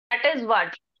That is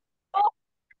what. So,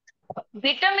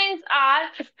 vitamins are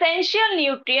essential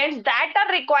nutrients that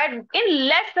are required in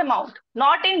less amount,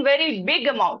 not in very big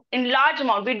amount, in large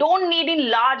amount. We don't need in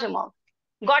large amount.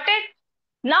 Got it?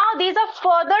 Now these are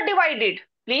further divided.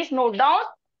 Please note down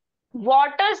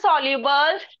water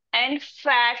soluble and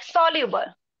fat soluble.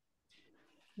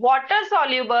 Water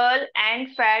soluble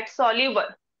and fat soluble.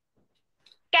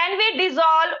 Can we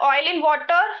dissolve oil in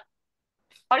water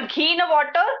or ghee in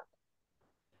water?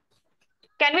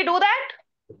 Can we do that?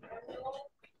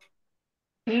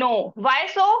 No. Why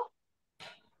so?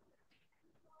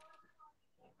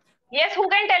 Yes, who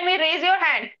can tell me? Raise your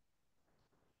hand.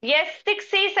 Yes,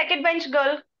 6C, second bench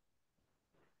girl.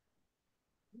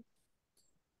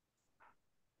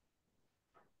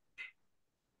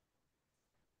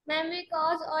 Ma'am,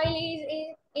 because oil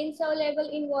is insoluble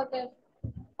in water.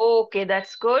 Okay,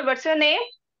 that's good. What's your name?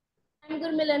 I'm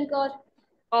Gurmilan Kaur.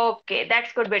 Okay,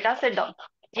 that's good, beta. Sit down.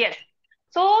 Yes.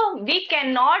 So we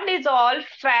cannot dissolve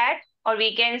fat, or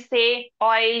we can say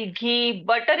oil, ghee,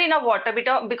 butter in a water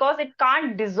because it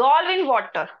can't dissolve in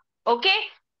water. Okay.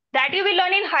 That you will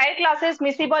learn in higher classes,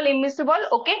 miscible, immiscible.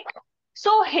 Okay.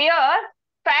 So here,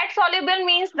 fat soluble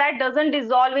means that doesn't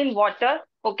dissolve in water.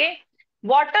 Okay.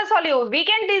 Water soluble. We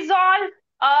can dissolve,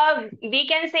 we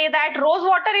can say that rose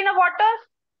water in a water.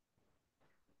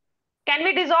 Can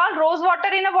we dissolve rose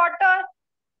water in a water?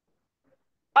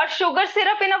 Or sugar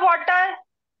syrup in a water?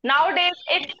 Nowadays,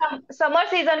 it's summer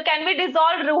season. Can we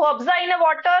dissolve ruhabza in a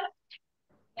water?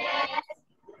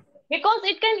 Because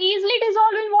it can easily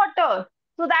dissolve in water.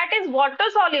 So that is water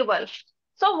soluble.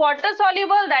 So water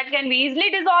soluble that can be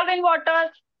easily dissolved in water.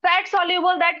 Fat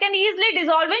soluble that can easily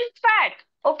dissolve in fat.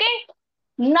 Okay.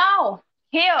 Now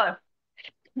here,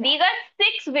 these are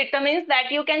 6 vitamins that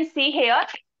you can see here.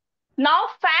 Now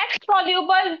fat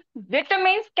soluble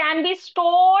vitamins can be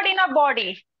stored in a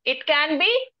body. It can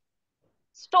be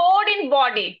stored in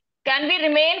body, can we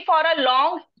remain for a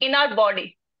long in our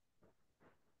body.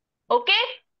 Okay.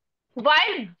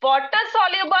 While water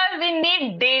soluble we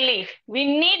need daily. We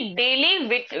need daily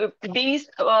with these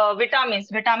vitamins,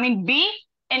 vitamin B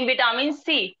and vitamin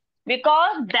C,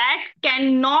 because that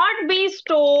cannot be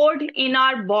stored in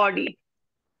our body.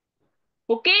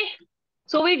 Okay.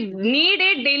 So we need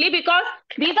it daily because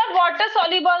these are water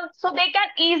soluble, so they can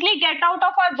easily get out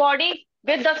of our body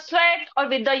with the sweat or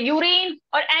with the urine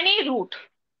or any route.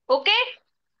 Okay.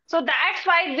 So that's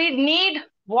why we need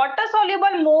water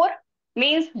soluble more,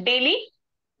 means daily,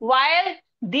 while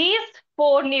these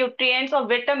 4 nutrients or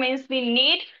vitamins we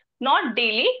need not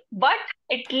daily, but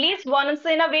at least once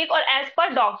in a week or as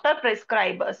per doctor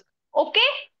prescribers. Okay.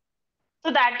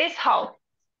 So that is how.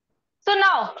 So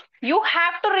now you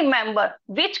have to remember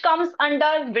which comes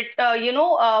under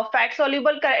fat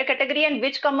soluble category and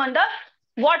which come under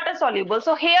water soluble.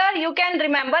 So here you can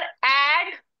remember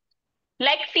ad,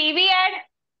 like TV ad.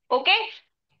 Okay.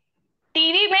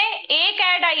 TV में एक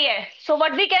add आई है. So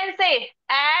what we can say?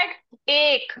 Add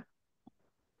एक.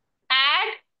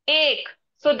 Add एक.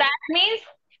 So that means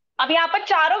अब यहाँ पर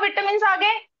चारों vitamins आ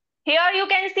गए. Here you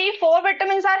can see 4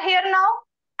 vitamins are here now.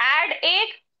 Add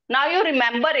एक. Now you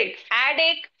remember it. Add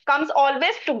एक comes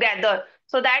always together.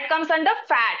 So that comes under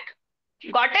fat.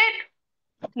 Got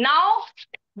it? Now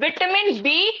vitamin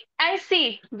B and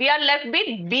C. We are left with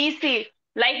BC.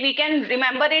 Like we can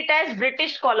remember it as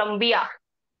British Columbia.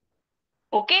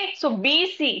 Okay, so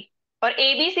BC or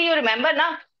ABC, you remember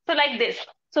na? So like this.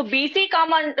 So BC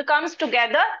comes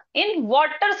together in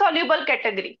water soluble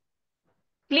category.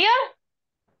 Clear?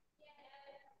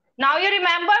 Now you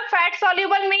remember fat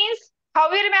soluble means?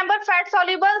 How you remember fat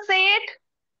soluble? Say it.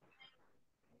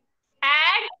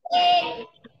 Add,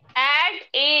 add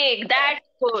egg. That's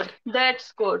good.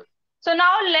 That's good. So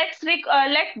now let's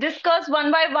discuss one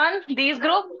by one these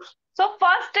groups. So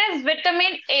first is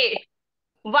vitamin A.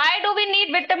 Why do we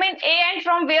need vitamin A and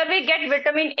from where we get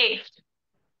vitamin A?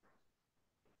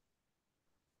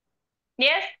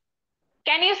 Yes.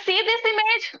 Can you see this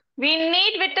image? We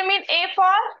need vitamin A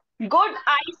for good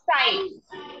eyesight.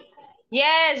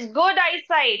 Yes, good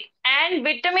eyesight. And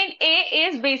vitamin A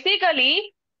is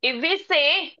basically, if we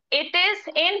say it is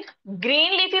in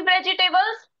green leafy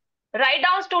vegetables, write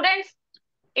down students.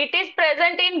 It is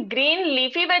present in green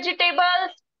leafy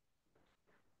vegetables.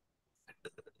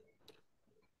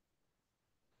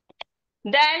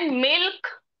 Then milk.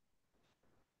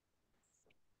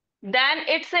 Then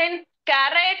it's in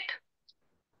carrot.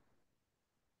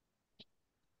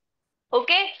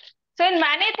 Okay. So in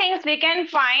many things we can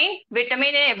find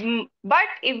vitamin A, but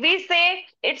if we say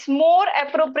it's more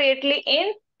appropriately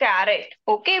in carrot.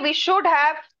 Okay, we should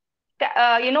have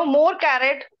more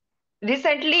carrot.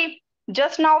 Recently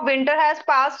Just now winter has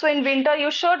passed, so in winter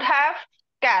you should have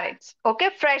carrots. Okay,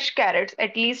 fresh carrots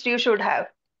at least you should have.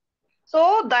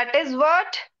 So that is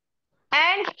what.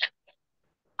 And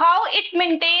how it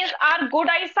maintains our good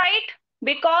eyesight,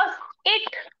 because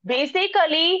it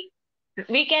basically,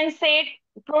 we can say,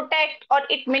 protect or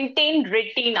it maintain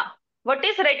retina. What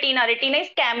is retina? Retina is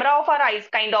camera of our eyes,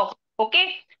 kind of.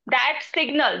 Okay, that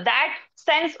signal that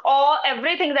sends all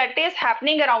everything that is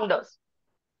happening around us,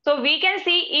 so we can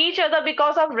see each other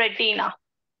because of retina.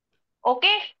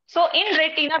 Okay, so in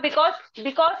retina, because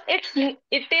it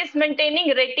is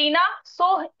maintaining retina,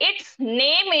 so its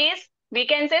name is, we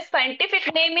can say,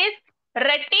 scientific name is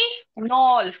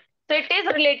retinol. So it is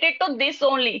related to this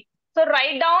only. So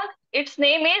write down, its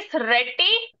name is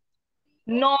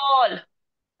retinol.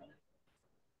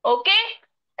 Okay,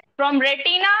 from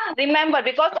retina, remember,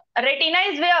 because retina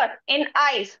is where? In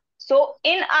eyes. So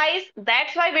in eyes,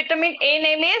 that's why vitamin A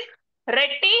name is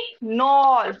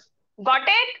retinol. Got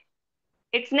it?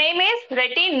 Its name is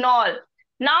retinol.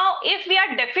 Now, if we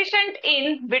are deficient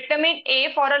in vitamin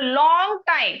A for a long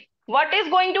time, what is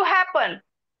going to happen?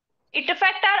 It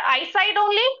affects our eyesight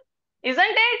only, isn't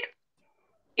it?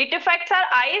 It affects our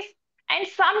eyes, and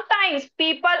sometimes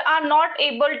people are not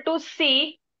able to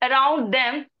see around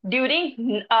them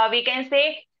during, we can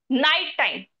say, night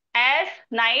time, as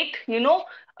night,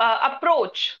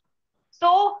 approach.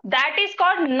 So that is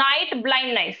called night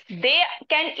blindness. They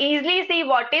can easily see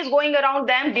what is going around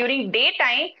them during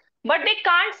daytime, but they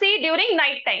can't see during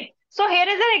night time. So here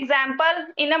is an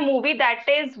example in a movie, that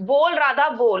is Bol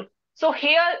Radha Bol. So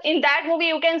here in that movie,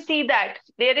 you can see that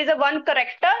there is a one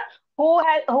character who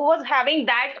was having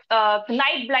that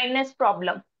night blindness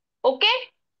problem. Okay,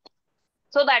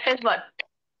 so that is what.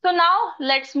 So now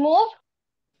let's move.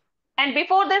 And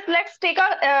before this, let's take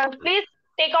a please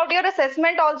take out your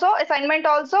assessment also, assignment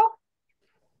also.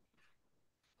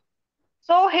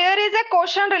 So here is a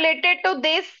question related to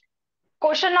this.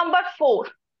 Question number 4.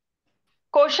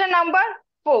 Question number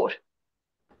 4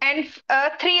 and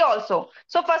 3 also.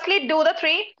 So firstly, do the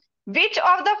 3. Which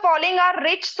of the following are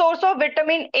rich source of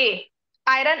vitamin A,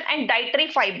 iron and dietary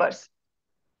fibers?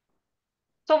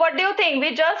 So what do you think?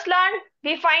 We just learned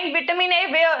we find vitamin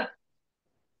A where?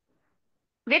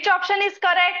 Which option is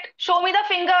correct? Show me the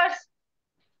fingers.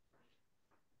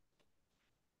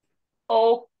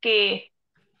 Okay.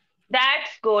 That's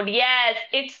good. Yes,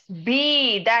 it's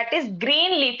B. That is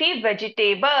green leafy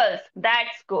vegetables.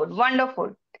 That's good.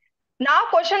 Wonderful. Now,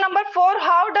 question number 4.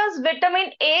 How does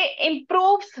vitamin A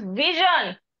improves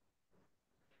vision?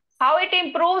 How it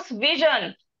improves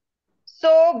vision?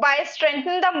 So, by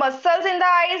strengthening the muscles in the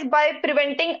eyes, by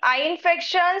preventing eye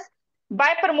infections,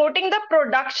 by promoting the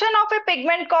production of a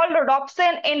pigment called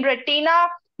rhodopsin in retina,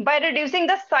 by reducing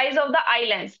the size of the eye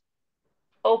lens.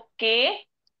 Okay.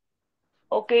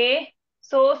 Okay.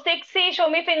 So, 6C, show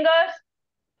me fingers.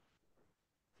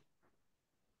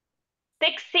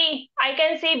 6C, I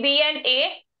can see B and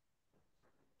A.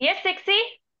 Yes, 6C.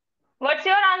 What's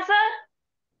your answer?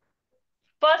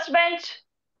 First bench.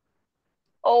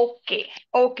 Okay,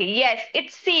 okay, yes,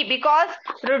 it's C, because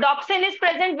rhodopsin is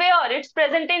present where? It's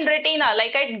present in retina.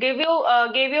 Like I gave you a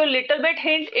little bit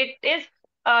hint. It is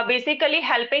basically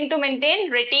helping to maintain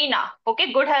retina.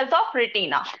 Okay, good health of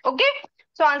retina. Okay,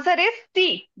 so answer is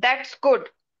C. That's good.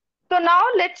 So now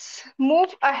let's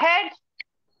move ahead.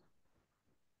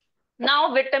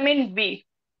 Now vitamin B.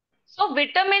 So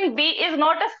vitamin B is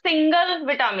not a single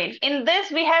vitamin. In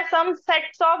this, we have some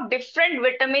sets of different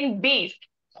vitamin Bs.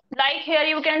 Like here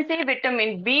you can see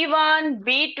vitamin B1,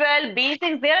 B12,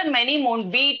 B6. There are many more,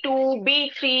 B2,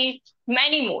 B3,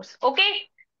 many more. Okay.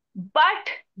 But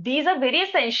these are very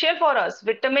essential for us,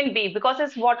 vitamin B, because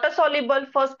it's water soluble.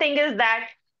 First thing is that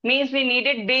means we need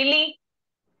it daily.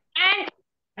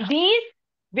 And these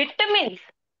vitamins,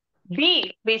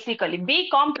 B, basically, B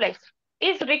complex,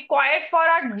 is required for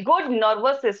our good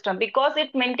nervous system because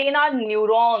it maintains our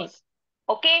neurons.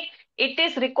 Okay, it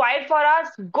is required for our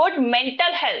good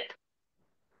mental health.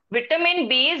 Vitamin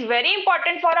B is very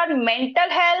important for our mental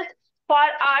health, for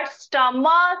our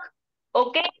stomach,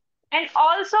 okay, and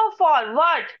also for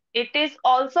what? It is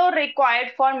also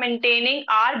required for maintaining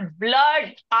our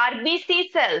blood,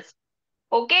 RBC cells.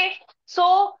 Okay,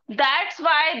 so that's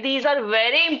why these are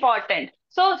very important.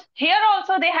 So here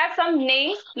also they have some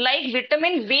names, like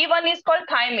vitamin B1 is called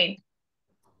thiamine.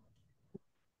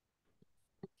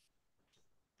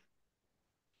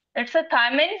 It's a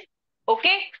thiamine.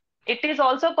 Okay, it is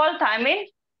also called thiamine.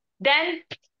 Then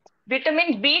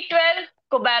vitamin B12,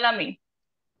 cobalamin.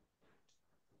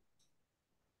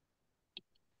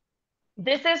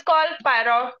 This is called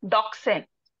pyridoxine.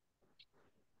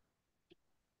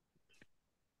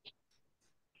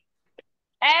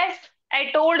 As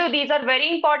I told you, these are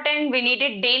very important. We need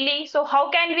it daily. So how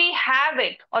can we have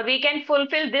it or we can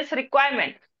fulfill this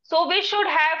requirement? So we should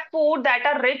have food that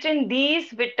are rich in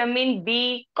these vitamin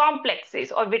B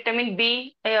complexes or vitamin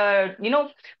B,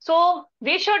 So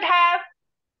we should have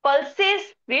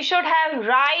pulses, we should have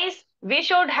rice, we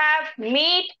should have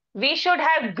meat, we should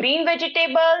have green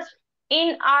vegetables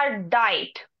in our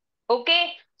diet.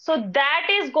 Okay, so that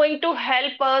is going to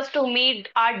help us to meet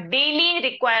our daily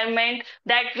requirement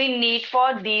that we need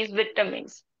for these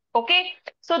vitamins. Okay,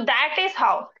 so that is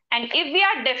how. And if we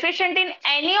are deficient in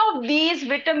any of these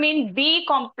vitamin B,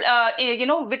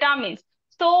 vitamins,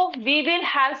 so we will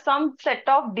have some set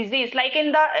of disease. Like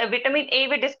in the vitamin A,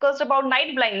 we discussed about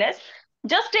night blindness.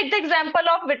 Just take the example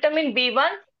of vitamin B1.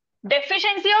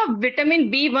 Deficiency of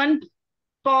vitamin B1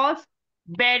 cause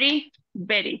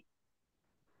beriberi.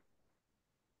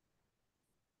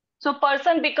 So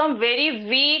person become very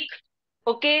weak.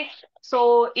 Okay.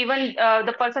 So even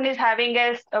the person is having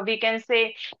as we can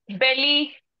say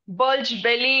belly, bulge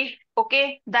belly.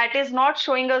 Okay. That is not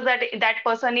showing us that that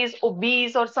person is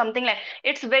obese or something like.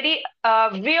 It's very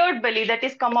weird belly that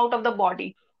is come out of the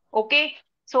body. Okay.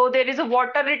 So there is a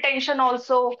water retention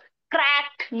also,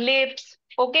 cracked lips.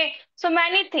 Okay. So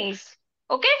many things.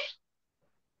 Okay.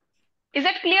 Is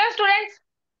it clear, students?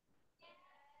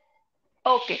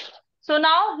 Okay. So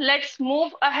now let's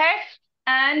move ahead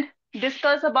and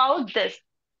discuss about this.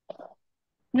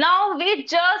 Now we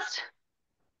just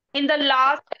in the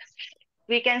last,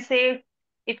 we can say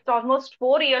it's almost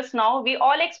 4 years now, we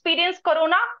all experienced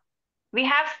Corona. We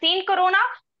have seen Corona.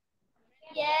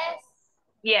 Yes.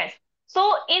 Yes.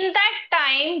 So in that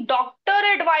time, doctor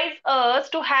advised us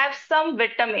to have some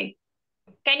vitamin.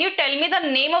 Can you tell me the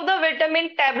name of the vitamin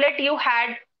tablet you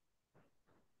had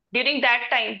during that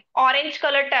time? Orange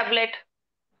color tablet.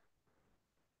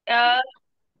 Uh,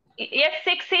 yes,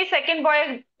 6C, second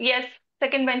boy. Yes,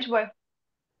 second bench boy.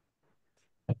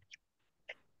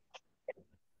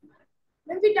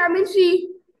 Vitamin C.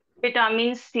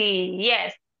 Vitamin C,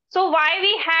 yes. So why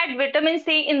we had vitamin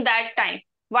C in that time?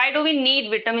 Why do we need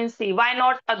vitamin C? Why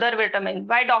not other vitamin?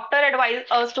 Why doctor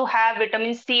advised us to have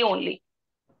vitamin C only?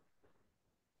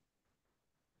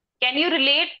 Can you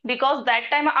relate? Because that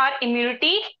time our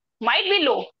immunity might be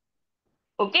low.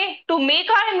 Okay, to make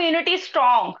our immunity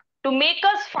strong, to make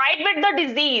us fight with the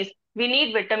disease, we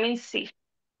need vitamin C.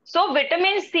 So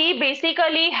vitamin C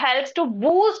basically helps to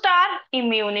boost our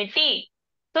immunity.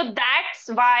 So that's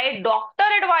why doctor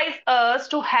advised us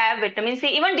to have vitamin C.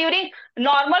 Even during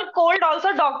normal cold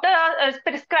also doctor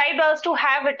prescribed us to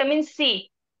have vitamin C.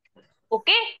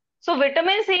 Okay. So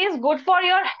vitamin C is good for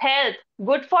your health,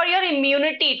 good for your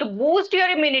immunity, to boost your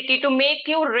immunity, to make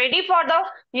you ready for the,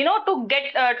 to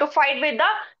get, to fight with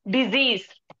the disease.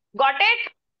 Got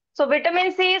it? So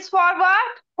vitamin C is for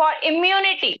what? For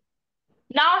immunity.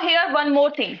 Now here one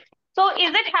more thing. So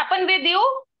is it happen with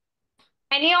you?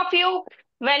 Any of you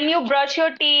when you brush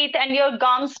your teeth and your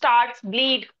gum starts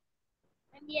bleed?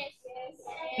 Yes. Yes.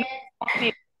 No Yes. of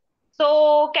you.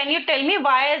 So can you tell me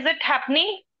why is it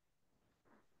happening?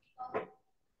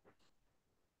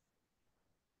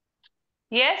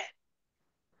 Yes.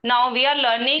 Now we are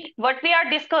learning what we are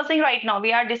discussing right now.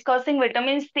 We are discussing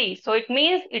vitamin C. So it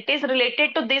means it is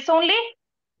related to this only.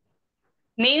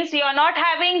 Means you are not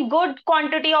having good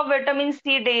quantity of vitamin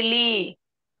C daily.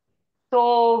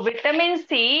 So vitamin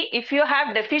C, if you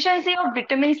have deficiency of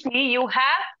vitamin C, you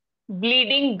have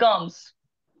bleeding gums.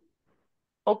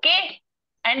 Okay.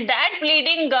 And that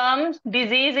bleeding gums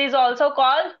disease is also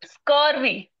called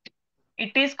scurvy.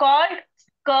 It is called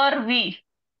scurvy.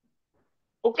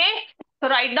 Okay. So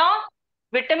right now,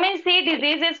 vitamin C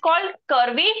disease is called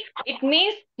scurvy. It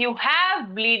means you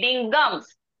have bleeding gums.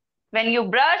 When you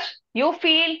brush, you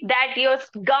feel that your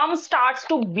gum starts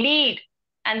to bleed.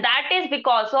 And that is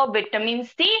because of vitamin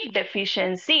C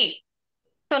deficiency.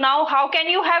 So now how can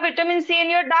you have vitamin C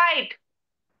in your diet?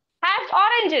 Have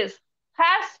oranges,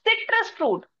 have citrus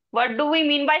fruit. What do we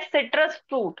mean by citrus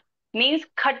fruit? Means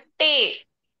खट्टे.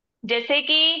 जैसे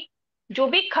कि जो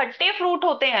भी खट्टे fruit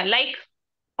होते हैं like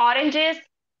oranges,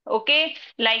 okay,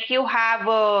 like you have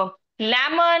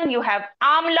lemon, you have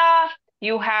amla,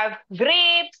 you have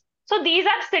grapes. So these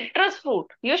are citrus fruit.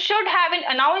 You should have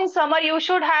in now in summer you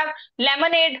should have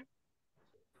lemonade.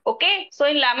 Okay, so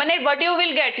in lemonade what you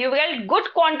will get? You will get good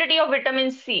quantity of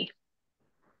vitamin C.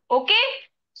 Okay,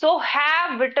 so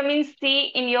have vitamin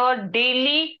C in your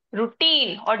daily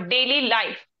routine or daily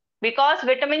life because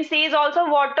vitamin C is also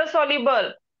water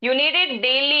soluble. You need it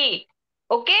daily.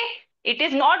 Okay, it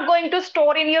is not going to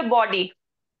store in your body.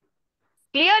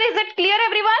 Clear? Is it clear,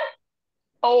 everyone?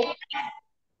 Oh,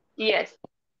 yes.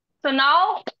 So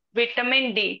now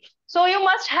vitamin D. So you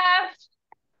must have,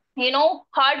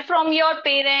 heard from your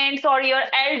parents or your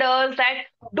elders that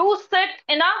do sit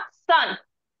in a sun,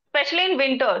 especially in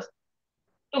winters,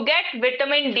 to get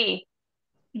vitamin D.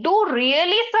 Do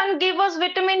really sun give us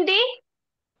vitamin D?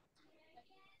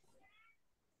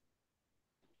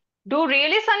 Do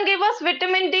really sun give us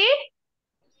vitamin D?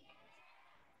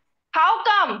 How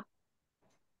come?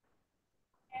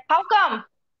 How come?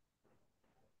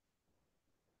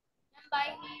 Ma'am, by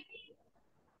heat.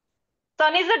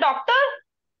 Sun is a doctor?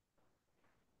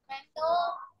 Ma'am, no.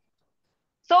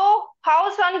 So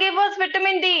how sun give us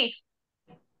vitamin D?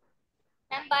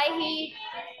 Ma'am, by heat.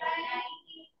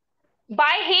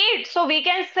 By heat. So we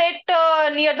can sit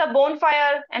near the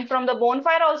bonfire, and from the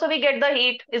bonfire also we get the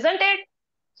heat, isn't it?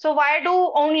 So why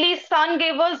do only sun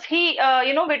give us heat,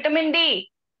 vitamin D?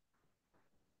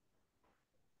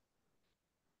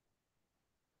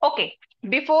 Okay.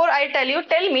 Before I tell you,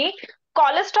 tell me,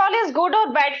 cholesterol is good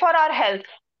or bad for our health?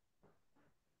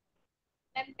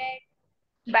 Ma'am, bad.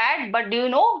 Bad, but do you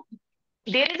know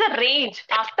there is a range.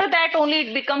 After that only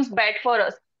it becomes bad for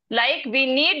us. Like we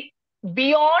need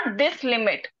beyond this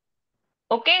limit.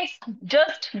 Okay,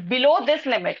 just below this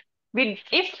limit.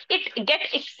 If it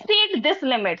exceed this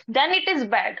limit, then it is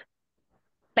bad.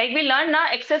 Like we learned now,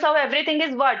 excess of everything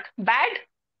is what? Bad.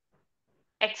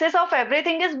 Excess of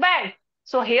everything is bad.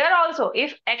 So here also,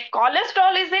 if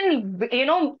cholesterol is in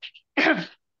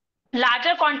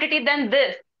larger quantity than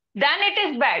this, then it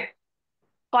is bad.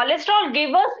 Cholesterol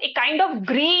gives us a kind of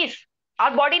grease.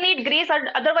 Our body needs grease,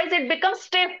 otherwise it becomes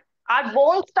stiff. Our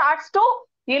bone starts to,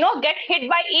 get hit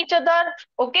by each other.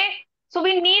 Okay, so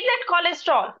we need that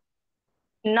cholesterol.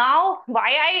 Now,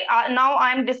 why now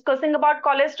I'm discussing about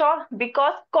cholesterol?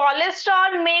 Because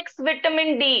cholesterol makes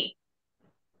vitamin D.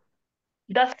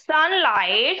 The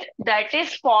sunlight that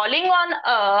is falling on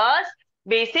us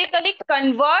basically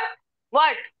convert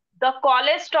what? The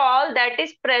cholesterol that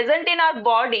is present in our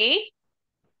body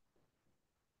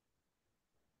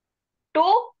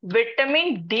to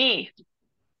vitamin D.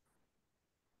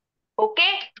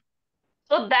 Okay?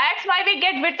 So that's why we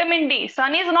get vitamin D.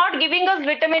 Sun is not giving us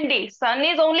vitamin D. Sun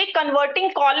is only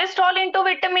converting cholesterol into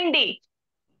vitamin D.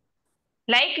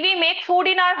 Like we make food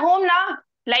in our home now.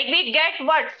 Like we get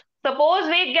what? Suppose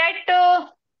we get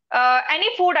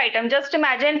any food item. Just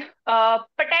imagine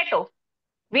potato.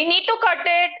 We need to cut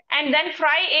it and then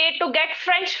fry it to get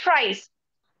French fries.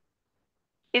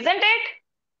 Isn't it?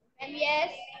 Ma'am, yes.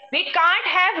 We can't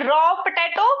have raw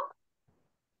potato.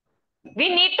 We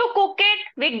need to cook it.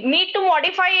 We need to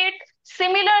modify it.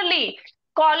 Similarly,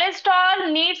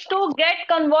 cholesterol needs to get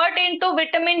converted into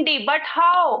vitamin D. But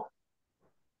how?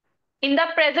 In the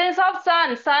presence of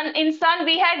sun,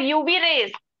 we have UV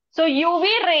rays. So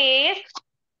UV rays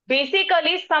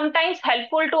basically sometimes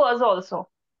helpful to us also.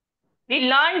 We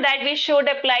learned that we should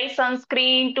apply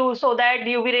sunscreen to so that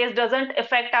UV rays doesn't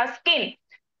affect our skin.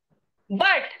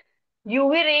 But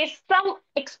UV rays, some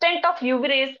extent of UV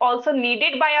rays also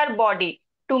needed by our body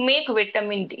to make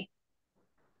vitamin D.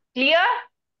 Clear?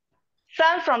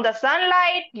 From the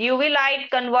sunlight, UV light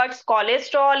converts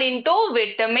cholesterol into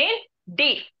vitamin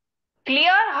D.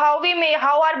 Clear how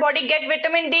our body get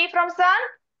vitamin D from sun?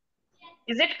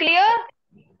 Is it clear?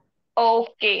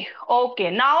 Okay,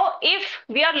 okay. Now, if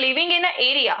we are living in an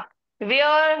area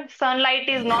where sunlight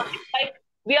is not, like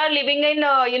we are living in,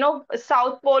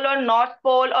 South Pole or North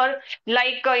Pole or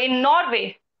like in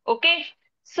Norway, okay?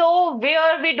 So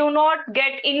where we do not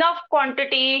get enough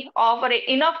quantity of or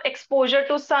enough exposure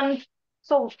to sun.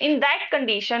 So in that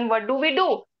condition, what do?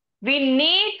 We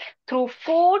need through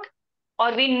food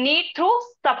or we need through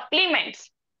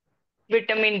supplements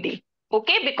vitamin D.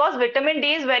 Okay, because vitamin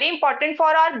D is very important for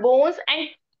our bones and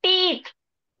teeth.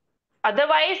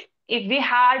 Otherwise, if we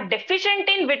are deficient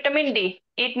in vitamin D,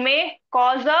 it may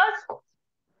cause us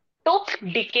tooth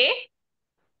decay.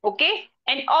 Okay,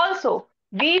 and also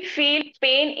we feel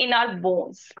pain in our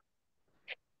bones,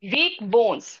 weak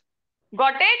bones.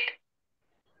 Got it?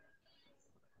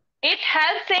 It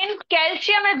helps in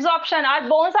calcium absorption. Our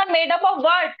bones are made up of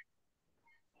what?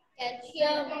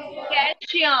 Calcium.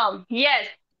 Calcium. Yes.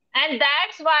 And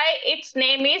that's why its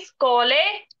name is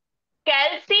calciferol.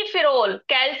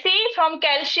 Calci from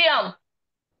calcium.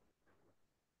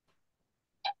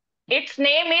 Its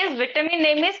name is, vitamin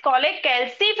name is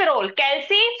calciferol.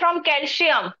 Calci from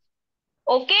calcium.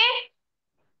 Okay?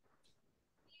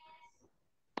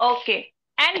 Okay.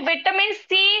 And vitamin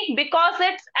C, because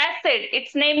it's acid,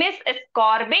 its name is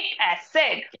ascorbic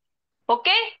acid.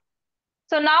 Okay?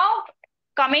 So now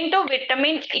coming to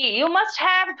vitamin E, you must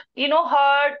have,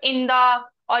 heard in the,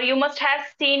 or you must have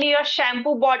seen your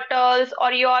shampoo bottles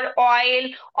or your oil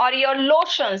or your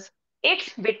lotions.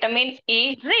 It's vitamin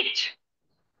E rich,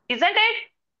 isn't it?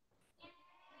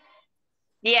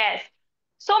 Yes.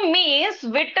 So means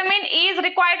vitamin E is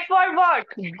required for what?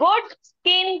 Good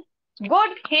skin,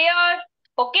 good hair.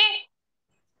 Okay.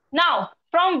 Now,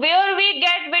 from where we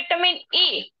get vitamin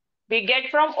E? We get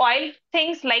from oil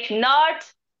things like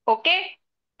nuts. Okay.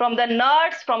 From the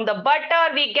nuts, from the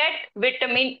butter, we get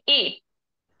vitamin E.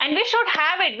 And we should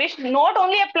have it. We should not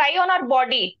only apply on our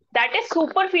body. That is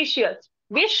superficial.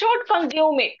 We should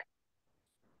consume it.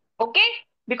 Okay,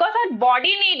 because our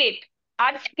body need it.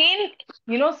 Our skin,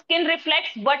 skin reflects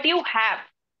what you have.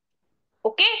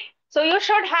 Okay, so you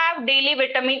should have daily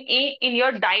vitamin E in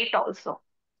your diet also.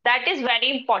 That is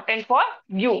very important for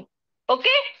you.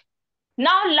 Okay,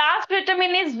 now last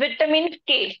vitamin is vitamin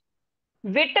K.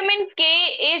 Vitamin K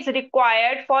is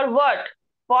required for what?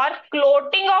 For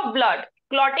clotting of blood.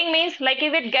 Clotting means like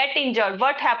if it get injured,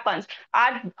 what happens?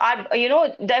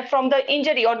 From the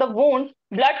injury or the wound,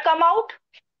 blood come out.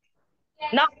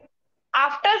 Now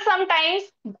after some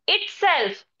times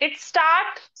itself it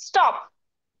stop.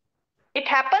 It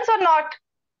happens or not?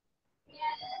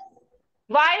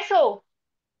 Why so?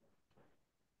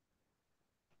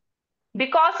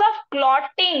 Because of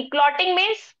clotting. Clotting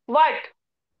means what?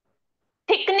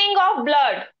 Thickening of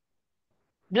blood.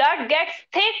 Blood gets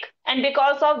thick, and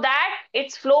because of that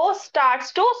its flow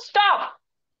starts to stop.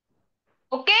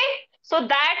 Okay, so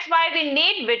that's why we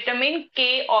need vitamin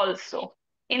K also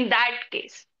in that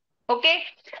case. Okay,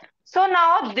 so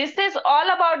now this is all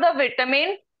about the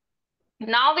vitamin.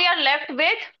 Now we are left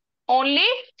with only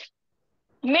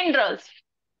minerals.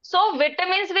 So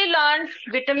vitamins, we learned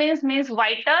vitamins means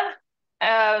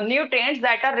vital nutrients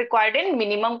that are required in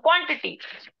minimum quantity.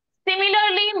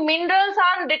 Similarly, minerals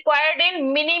are required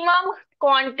in minimum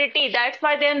quantity. That's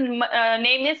why their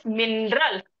name is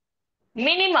mineral.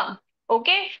 Minimum.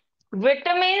 Okay.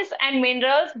 Vitamins and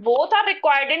minerals both are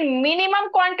required in minimum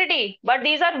quantity, but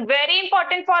these are very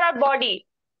important for our body.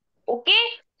 Okay.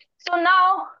 So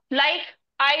now, like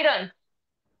iron.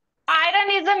 Iron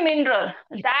is a mineral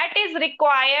that is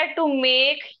required to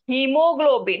make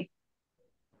hemoglobin.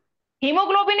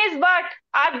 Hemoglobin is what?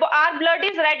 Our blood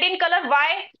is red in color.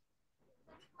 Why?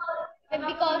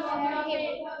 Because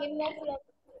hemoglobin.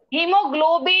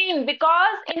 Hemoglobin,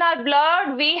 because in our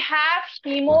blood we have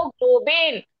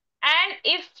hemoglobin. And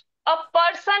if a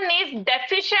person is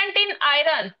deficient in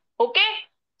iron, okay,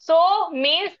 so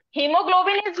means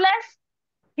hemoglobin is less.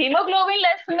 Hemoglobin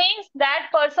less means that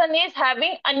person is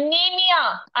having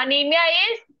anemia. Anemia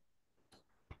is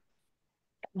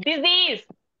disease.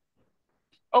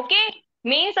 Okay,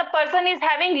 means a person is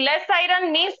having less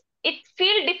iron means it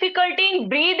feel difficulty in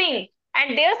breathing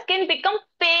and their skin become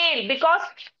pale because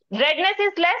redness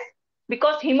is less,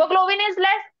 because hemoglobin is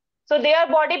less, so their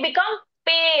body become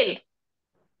pale.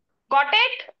 Got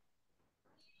it?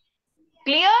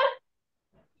 Clear?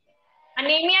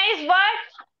 Anemia is what?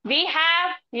 We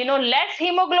have, less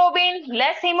hemoglobin.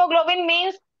 Less hemoglobin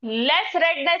means less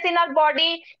redness in our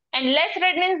body, and less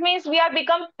redness means we are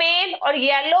become pale or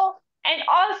yellow. And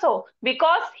also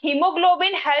because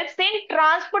hemoglobin helps in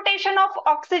transportation of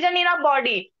oxygen in our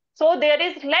body. So there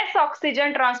is less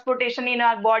oxygen transportation in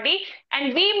our body,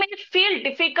 and we may feel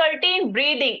difficulty in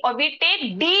breathing or we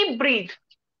take deep breath.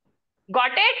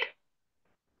 Got it?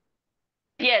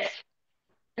 Yes.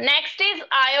 Next is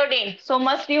iodine. So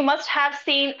you must have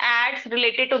seen ads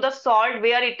related to the salt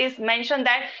where it is mentioned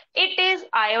that it is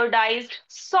iodized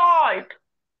salt.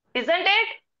 Isn't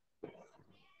it?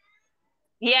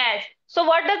 Yes. So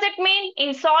what does it mean?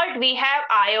 In salt we have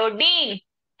iodine.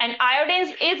 And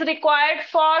iodine is required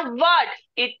for what?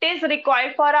 It is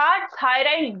required for our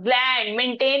thyroid gland,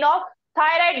 maintain of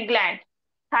thyroid gland.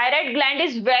 Thyroid gland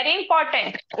is very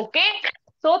important. Okay.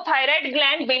 So thyroid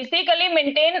gland basically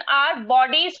maintain our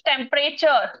body's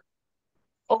temperature.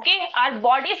 Okay, our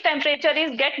body's temperature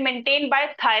is get maintained by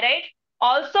thyroid.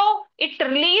 Also, it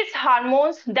release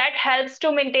hormones that helps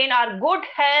to maintain our good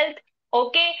health,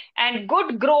 okay, and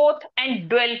good growth and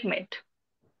development.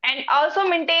 And also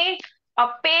maintain a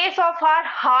pace of our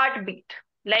heartbeat.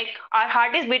 Like our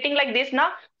heart is beating like this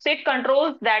now, so it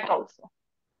controls that also.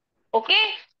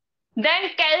 Okay, then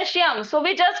calcium. So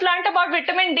we just learned about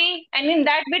vitamin D, and in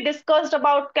that we discussed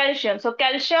about calcium. So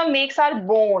calcium makes our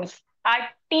bones, our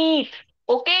teeth.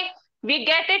 Okay, we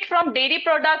get it from dairy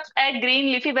products, egg,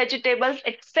 green leafy vegetables,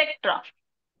 etc.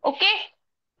 Okay.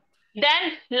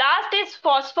 Then last is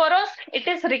phosphorus. It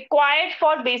is required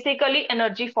for basically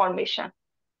energy formation.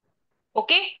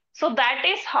 Okay. So that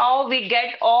is how we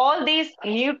get all these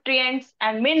nutrients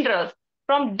and minerals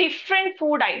from different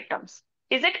food items.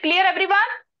 Is it clear, everyone?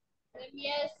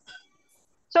 Yes.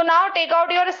 So now take out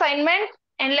your assignment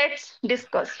and let's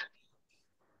discuss.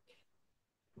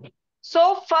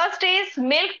 So first is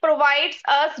milk provides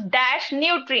us dash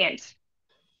nutrients.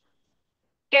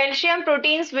 Calcium,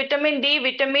 proteins, vitamin D,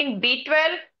 vitamin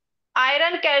B12,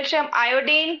 iron, calcium,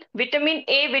 iodine, vitamin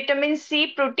A, vitamin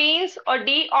C, proteins, or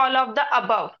D, all of the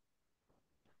above.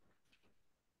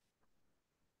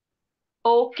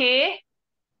 Okay.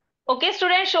 Okay,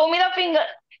 students, show me the finger.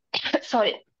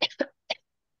 Sorry.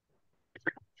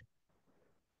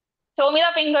 Show me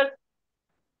the finger.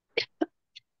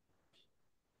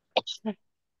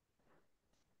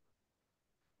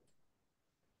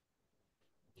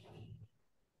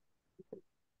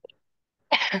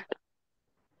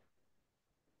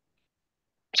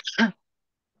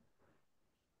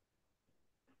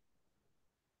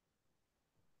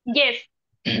 Yes.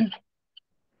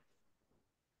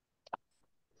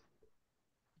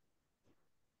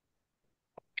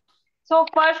 So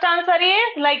first answer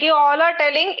is, like you all are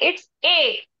telling, it's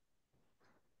A.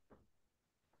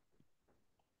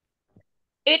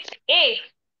 It's A.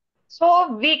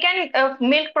 So we can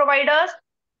milk providers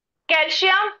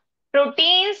calcium,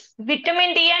 proteins,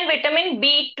 vitamin D and vitamin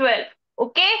B12.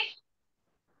 Okay.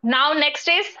 Now next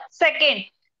is second.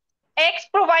 Eggs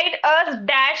provide us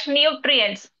dash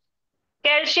nutrients.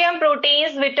 Calcium,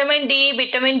 proteins, vitamin D,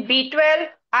 vitamin B12,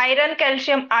 iron,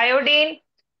 calcium, iodine,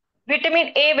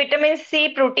 vitamin A, vitamin C,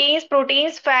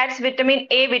 proteins, fats, vitamin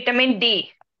A, vitamin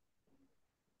D.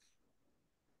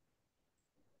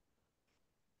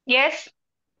 Yes.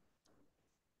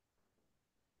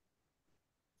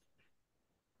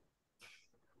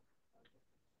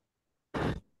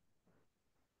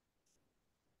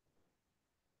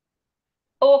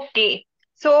 Okay.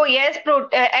 So yes,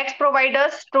 eggs provide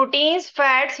us proteins,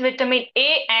 fats, vitamin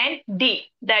A and D.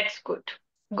 That's good.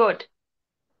 Good.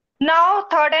 Now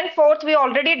third and fourth we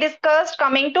already discussed.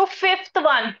 Coming to fifth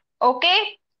one.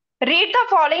 Okay. Read the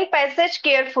following passage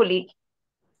carefully.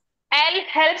 L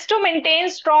helps to maintain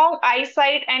strong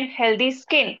eyesight and healthy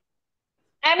skin.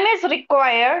 M is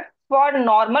required for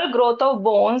normal growth of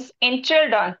bones in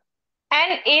children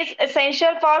and is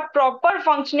essential for proper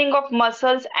functioning of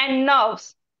muscles and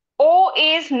nerves. O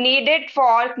is needed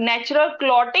for natural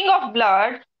clotting of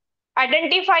blood.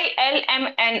 Identify L,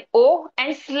 M, and O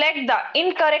and select the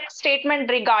incorrect statement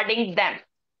regarding them.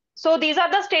 So these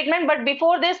are the statements, but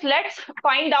before this, let's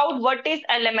find out what is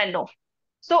L, M, and O.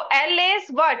 So L is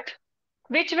what?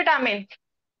 Which vitamin?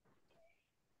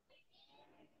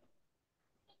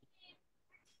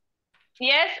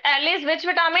 Yes, L is which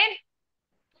vitamin?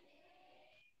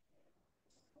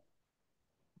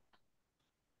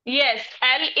 Yes,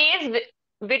 L is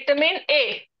vitamin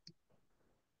A.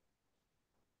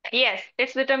 Yes,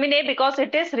 it's vitamin A because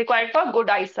it is required for good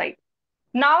eyesight.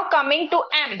 Now coming to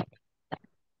M.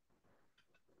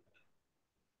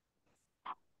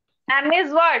 M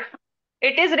is what?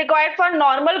 It is required for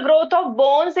normal growth of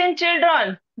bones in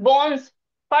children. Bones.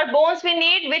 For bones we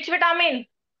need which vitamin?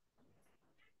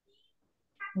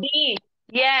 D.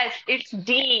 Yes, it's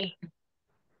D.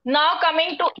 Now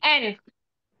coming to N.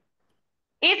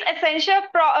 Is essential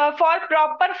for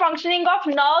proper functioning of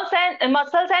nerves and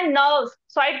muscles and nerves.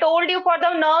 So I told you for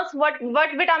the nerves what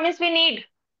vitamins we need.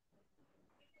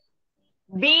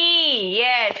 B.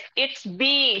 Yes, it's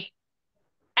B.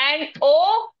 And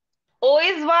O. O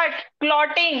is what?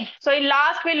 Clotting. So in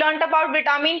last we learnt about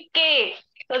vitamin K.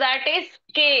 So that is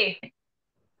K.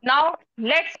 Now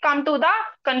let's come to the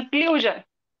conclusion.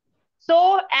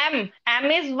 So M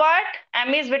is what?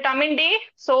 M is vitamin D.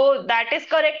 So that is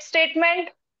correct statement.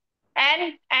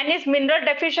 And N is mineral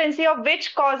deficiency of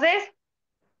which causes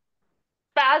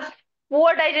spasm,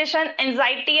 poor digestion,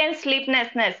 anxiety, and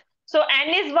sleeplessness. So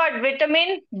N is what?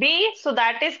 Vitamin B. So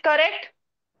that is correct.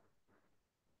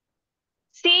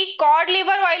 C, cod liver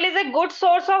oil is a good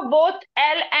source of both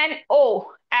L and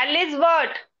O. L is what?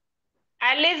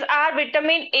 L is our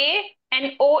vitamin A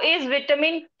and O is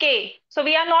vitamin K. So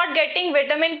we are not getting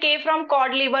vitamin K from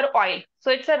cod liver oil. So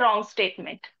it's a wrong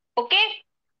statement. Okay.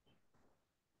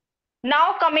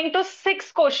 Now coming to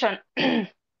sixth question.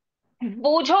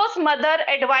 Bujo's mother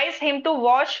advised him to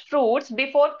wash fruits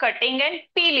before cutting and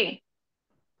peeling.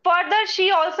 Further,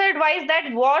 she also advised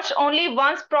that wash only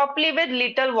once properly with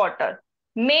little water.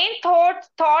 Main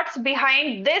thoughts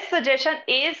behind this suggestion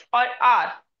is or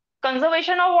are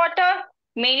conservation of water,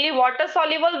 mainly water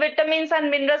soluble vitamins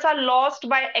and minerals are lost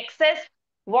by excess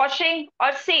washing,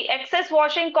 or C, excess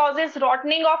washing causes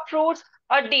rotting of fruits,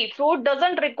 or D, fruit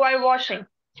doesn't require washing.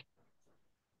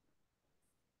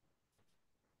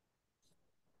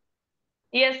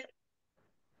 Yes,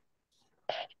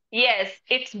 yes,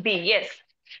 it's B, yes.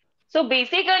 So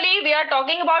basically, we are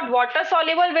talking about water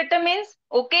soluble vitamins.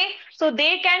 Okay, so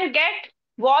they can get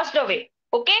washed away.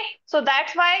 Okay, so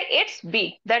that's why it's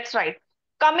B. That's right.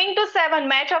 Coming to 7,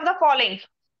 match of the following.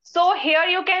 So here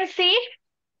you can see,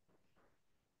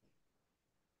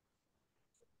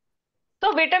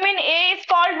 so vitamin A is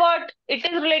called what? It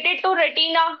is related to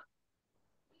retina.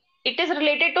 It is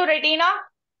related to retina.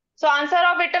 So answer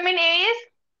of vitamin A is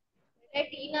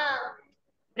Retina.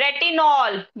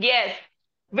 retinol. Yes.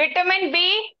 Vitamin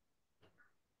B,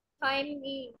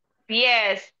 Thymine.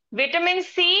 yes. Vitamin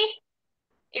C,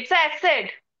 it's acid,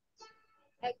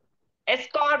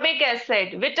 ascorbic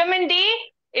acid. Vitamin D,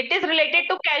 it is related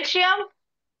to calcium,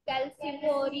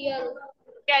 Calciferol.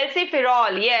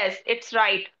 calciferol. Yes, it's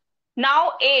right.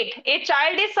 Now 8. A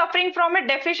child is suffering from a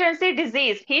deficiency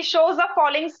disease. He shows the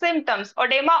following symptoms.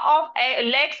 Edema of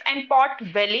legs and pot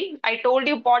belly. I told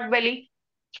you pot belly.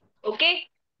 Okay.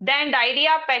 Then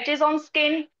diarrhea, patches on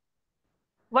skin.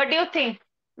 What do you think?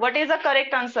 What is the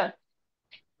correct answer?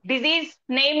 Disease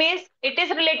name is, it is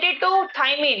related to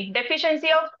thiamine, deficiency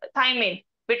of thiamine,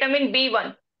 vitamin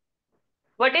B1.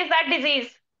 What is that disease?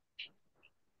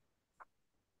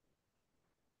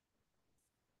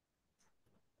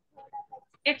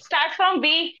 It starts from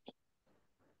B.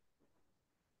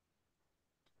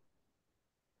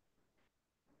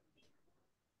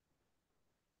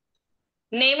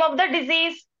 Name of the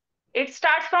disease. It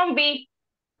starts from B.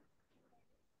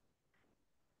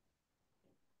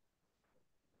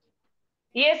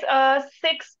 Yes,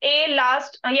 6A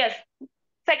last. Yes,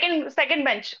 second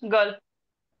bench girl.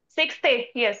 6A.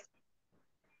 Yes,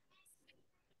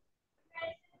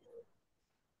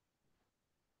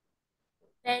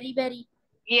 Berry.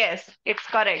 yes, it's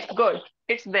correct. Good.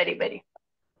 It's very.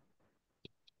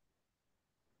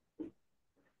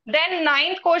 Then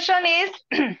ninth question is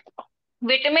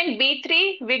vitamin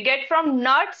B3 we get from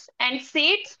nuts and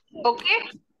seeds. Okay.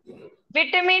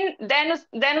 Vitamin, then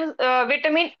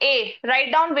vitamin A.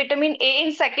 Write down vitamin A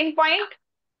in second point.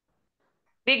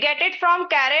 We get it from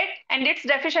carrot and its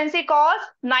deficiency cause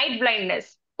night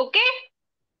blindness. Okay.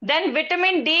 Then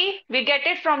vitamin D, we get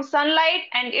it from sunlight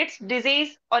and its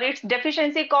disease or its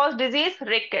deficiency cause disease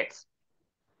rickets.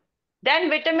 Then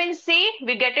vitamin C,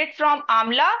 we get it from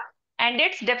amla and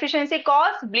its deficiency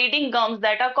cause bleeding gums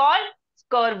that are called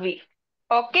scurvy.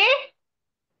 Okay.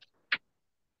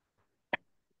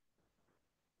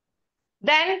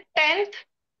 Then 10th,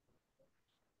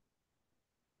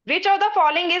 which of the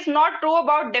following is not true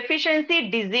about deficiency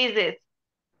diseases?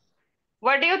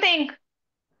 What do you think?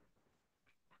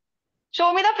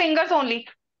 Show me the fingers only.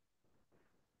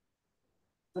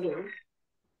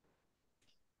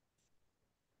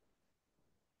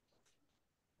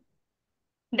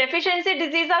 Deficiency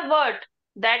disease are what?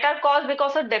 That are caused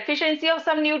because of deficiency of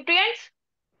some nutrients.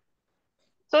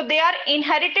 So they are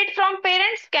inherited from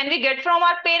parents. Can we get from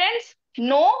our parents?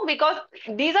 No, because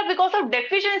these are because of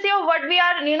deficiency of what we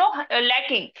are,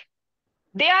 lacking.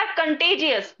 They are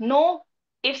contagious. No,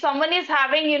 if someone is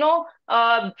having,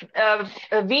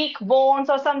 weak bones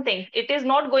or something, it is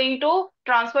not going to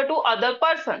transfer to other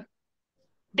person.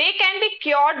 They can be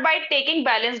cured by taking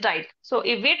balanced diet. So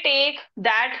if we take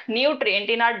that nutrient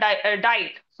in our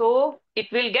diet, so it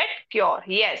will get cured.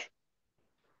 Yes.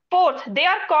 Fourth, they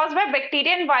are caused by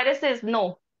bacteria and viruses.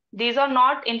 No, these are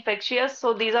not infectious.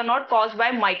 So these are not caused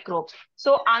by microbes.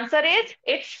 So answer is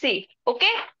it's C.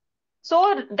 Okay.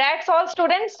 So that's all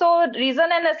students. So reason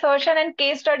and assertion and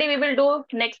case study we will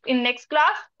do next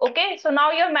class. Okay. So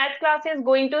now your math class is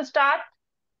going to start.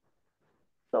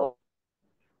 So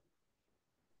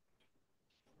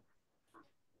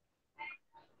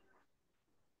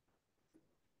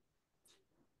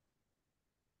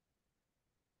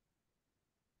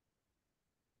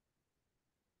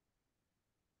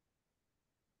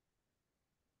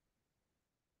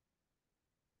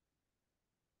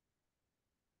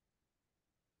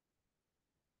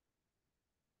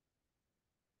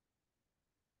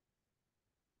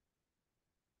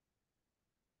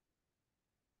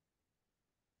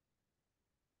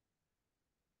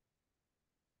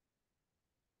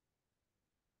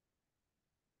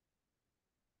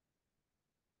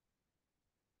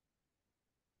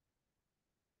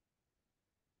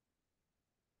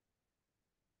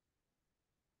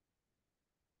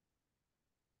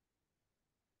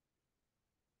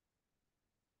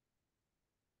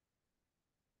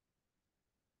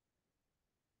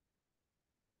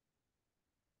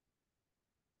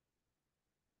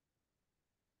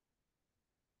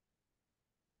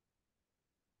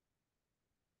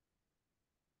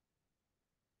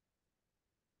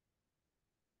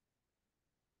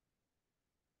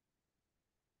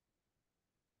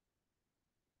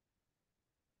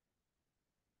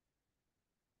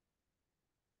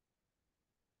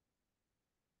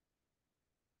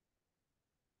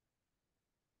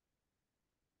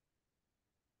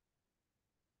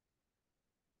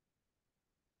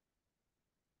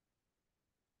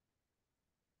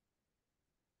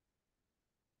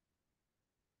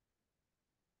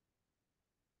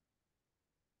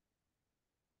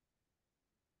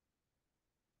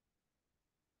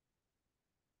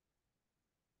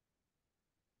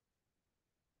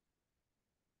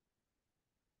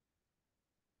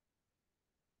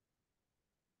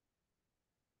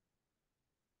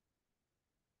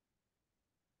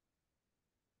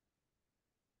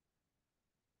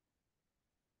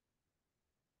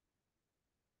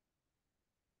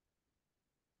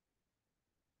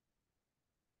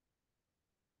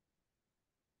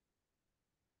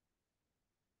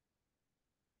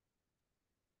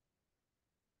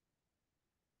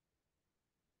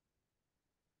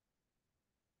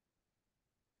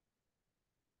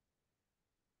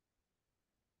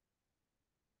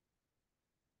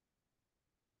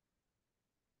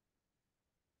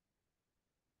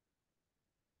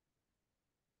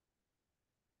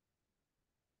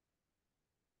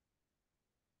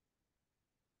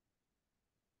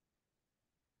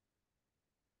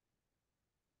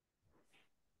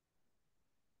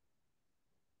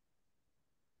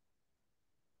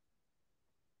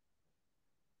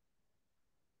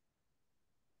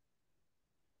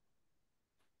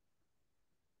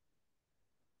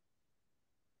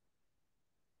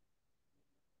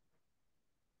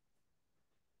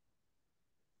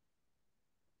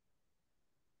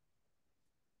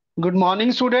good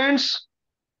morning students.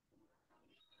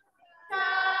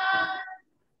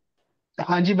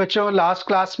 हाँ जी बच्चों, last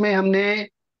class में हमने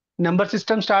number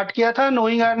system start किया था,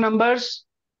 knowing our numbers.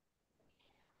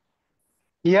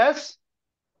 Yes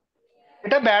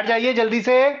बेटा, बैठ जाइए जल्दी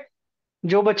से।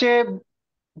 जो बच्चे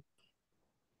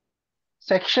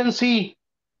सेक्शन सी,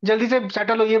 जल्दी से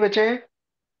सेटल होइए बच्चे।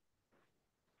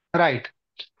 Right.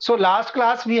 So last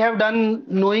class we have done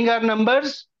knowing our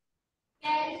numbers.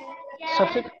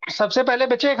 सबसे सबसे पहले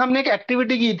बच्चे हमने एक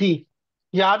एक्टिविटी की थी,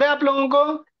 याद है आप लोगों को?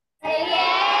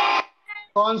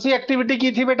 कौन सी एक्टिविटी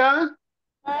की थी बेटा?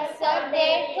 Sir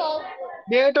date of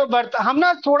date of birth. हम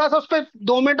ना थोड़ा सा उस पर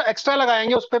 2 मिनट एक्स्ट्रा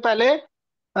लगाएंगे उस पर पहले।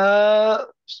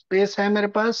 स्पेस है मेरे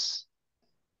पास,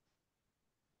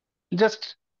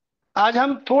 जस्ट आज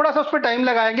हम थोड़ा सा उस पर टाइम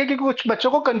लगाएंगे क्योंकि कुछ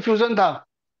बच्चों को कंफ्यूजन था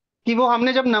कि वो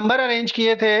हमने जब नंबर अरेंज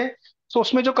किए थे तो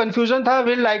उसमें जो कंफ्यूजन था,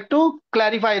 we like to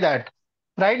clarify that.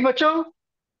 Right बच्चों?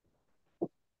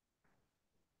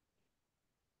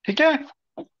 ठीक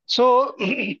है। सो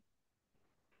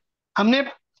हमने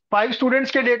 5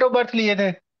 स्टूडेंट्स के डेट ऑफ बर्थ लिए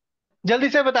थे। जल्दी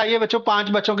से बताइए बच्चों, 5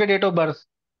 बच्चों के डेट ऑफ बर्थ।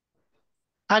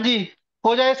 हाँ जी,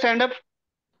 हो जाए स्टैंड अप।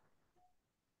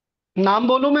 नाम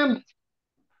बोलूं मैं?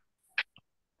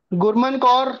 गुरमन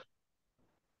कौर,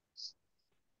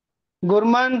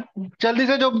 गुरमन, जल्दी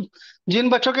से जो जिन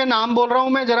बच्चों के नाम बोल रहा हूं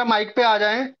मैं जरा माइक पे आ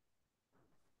जाएं।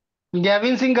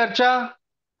 गैविन सिंह गर्चा,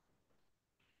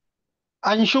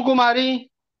 अंशु कुमारी,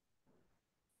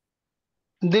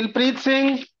 दिलप्रीत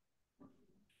सिंह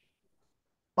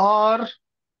और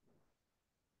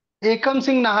एकम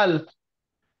सिंह नाहल।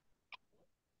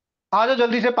 आ जाओ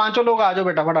जल्दी से, पांचों लोग आ जाओ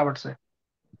बेटा फटाफट से।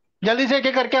 जल्दी से एक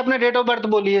एक करके अपने डेट ऑफ बर्थ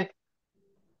बोलिए।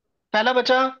 पहला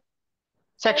बच्चा सर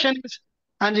सेक्शन।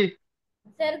 हाँ जी।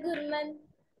 सर गुरमन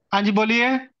हाँ जी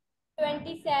बोलिए।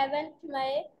 27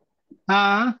 मई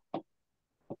हाँ।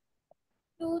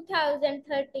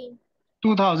 2013।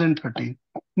 2013।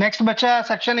 नेक्स्ट बच्चा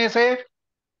सेक्शन ए से।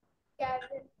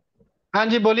 कैविन हाँ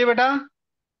जी बोलिए बेटा।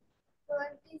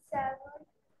 27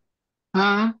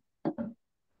 हाँ।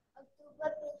 अक्टूबर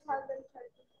 2013।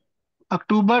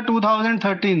 अक्टूबर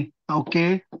 2013। ओके।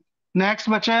 नेक्स्ट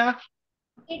बच्चा।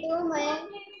 22 मई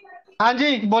हाँ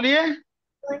जी बोलिए।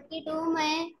 22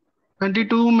 मई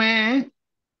 22 में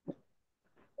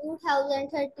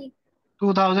 2013।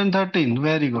 2013।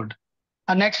 Very good.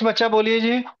 नेक्स्ट बच्चा बोलिए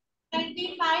जी।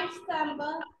 25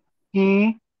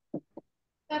 हम्म।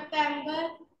 सितंबर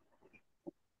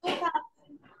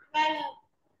 2012।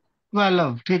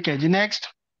 वेल, ठीक है जी। नेक्स्ट।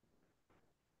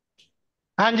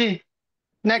 हाँ जी,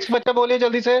 नेक्स्ट बच्चा बोलिए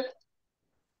जल्दी से।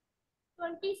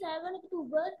 27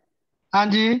 अक्टूबर हाँ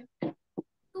जी।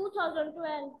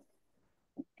 2012।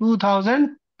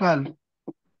 2012।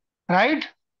 राइट।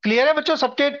 क्लियर है बच्चों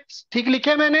सबके? ठीक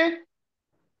लिखे मैंने?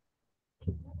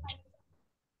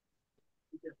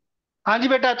 हाँ जी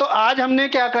बेटा, तो आज हमने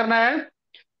क्या करना है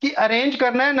कि अरेंज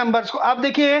करना है नंबर्स को। आप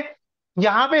देखिए,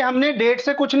 यहाँ पे हमने डेट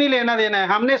से कुछ नहीं लेना देना है,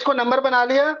 हमने इसको नंबर बना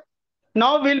लिया।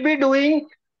 Now will be doing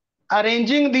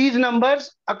arranging these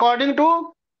numbers according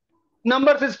to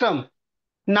number system.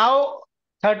 Now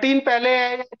 13 पहले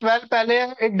है या 12 पहले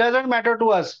है, it doesn't matter to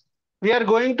us. We are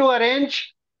going to arrange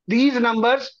these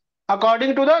numbers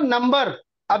according to the number.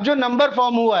 अब जो नंबर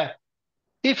फॉर्म हुआ है,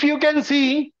 if you can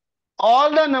see,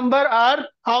 all the number are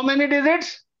how many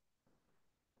digits?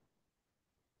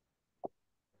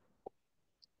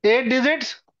 8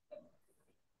 digits.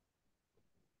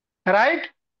 Right.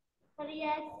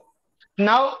 Yes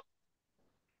now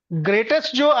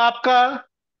greatest जो आपका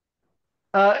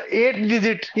 8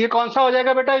 digit, ये कौन सा हो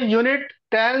जाएगा बेटा? Unit,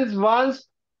 tense, once,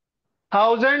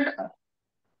 thousand,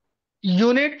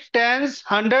 unit, tense,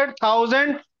 100,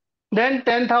 1000, then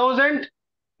 10,000,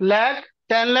 lakh,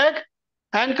 10 lakh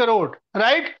and crore.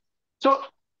 Right. सो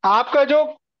आपका जो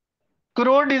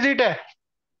करोड़ डिजिट है,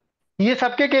 ये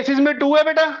सबके केसेस में 2 है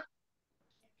बेटा।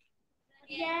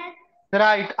 Yes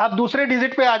right. अब दूसरे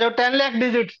डिजिट पे आ जाओ, 10 लाख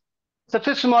डिजिट।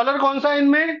 सबसे स्मॉलर कौन सा है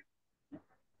इनमें?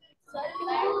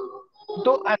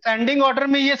 तो असेंडिंग ऑर्डर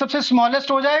में ये सबसे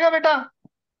स्मॉलेस्ट हो जाएगा बेटा।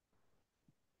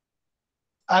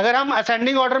 अगर हम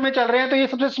असेंडिंग ऑर्डर में चल रहे हैं तो ये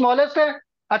सबसे स्मॉलेस्ट है।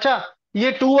 अच्छा,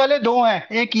 ये 2 वाले दो हैं,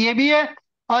 एक ये भी है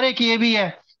और एक ये भी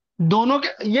है। दोनों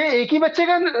के ये एक ही बच्चे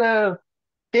का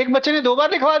एक बच्चे ने 2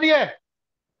 बार लिखवा दिया है,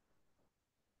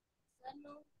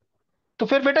 तो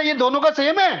फिर बेटा ये दोनों का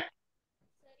सेम है।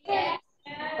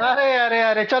 अरे अरे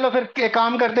अरे, चलो फिर एक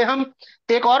काम करते हैं हम,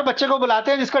 एक और बच्चे को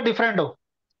बुलाते हैं जिसका डिफरेंट हो।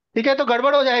 ठीक है, तो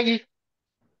गड़बड़ हो जाएगी।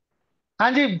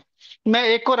 हाँ जी, मैं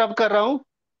एक को रब कर रहा हूँ।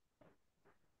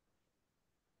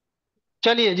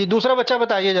 चलिए जी, दूसरा बच्चा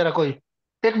बताइए जरा कोई।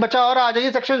 एक बच्चा और आ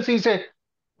जाइए सेक्शन सी से।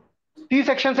 सी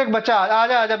सेक्शन से एक बच्चा आ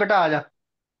जा, आ जा बेटा आ जा।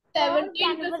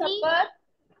 17 दिसंबर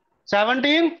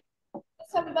 17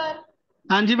 दिसंबर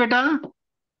हाँ जी बेटा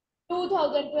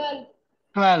 2012।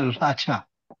 12 अच्छा।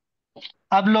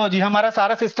 अब लो जी, हमारा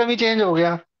सारा सिस्टम ही चेंज हो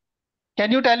गया।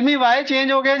 Can you tell me why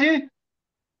change हो गया जी?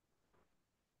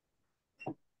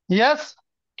 यस,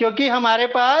 क्योंकि हमारे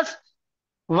पास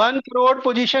 1 करोड़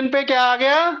पोजीशन पे क्या आ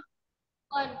गया?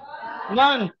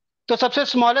 1। तो सबसे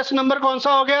स्मॉलेस्ट नंबर कौन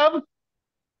सा हो गया अब?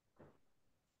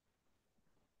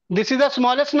 This is the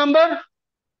smallest number.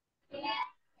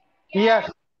 Yes.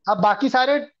 अब बाकी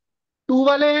सारे टू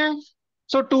वाले हैं,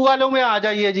 सो टू वालों में आ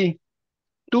जाइए जी।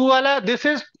 टू वाला दिस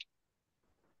इज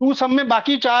टू, सब में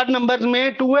बाकी चार नंबर्स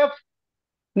में टू है।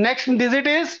 Next digit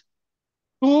is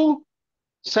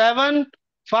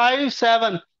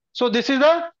 2757, so this is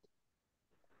the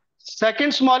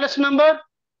second smallest number,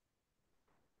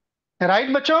 right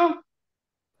बच्चों?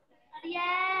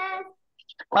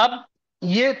 अब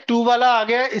ये टू वाला आ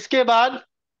गया, इसके बाद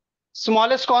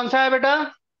स्मॉलेस्ट कौन सा है बेटा?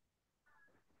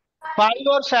 5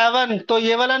 और 7, तो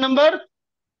ये वाला नंबर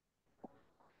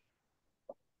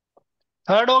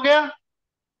थर्ड हो गया।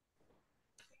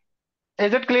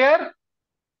 Is it clear?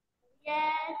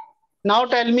 Now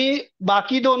tell me,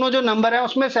 बाकी दोनों जो नंबर है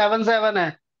उसमें 7 7 है,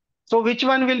 सो which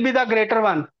one will be the greater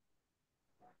one?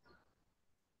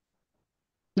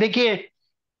 देखिए,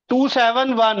 2 7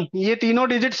 1, ये तीनों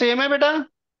डिजिट सेम है बेटा,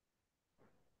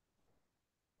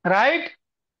 राइट?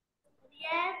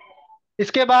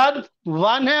 इसके बाद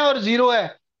 1 है और 0 है,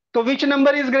 तो विच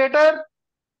नंबर इज ग्रेटर?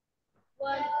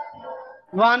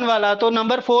 1 वाला, तो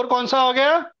नंबर 4 कौन सा हो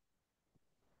गया?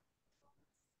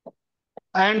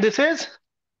 एंड दिस इज,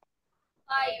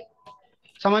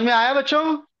 समझ में आया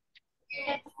बच्चों?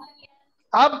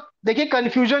 अब देखिए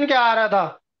कंफ्यूजन क्या आ रहा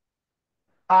था।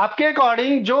 आपके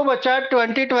अकॉर्डिंग जो बच्चा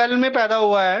 2012 में पैदा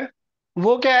हुआ है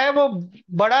वो क्या है, वो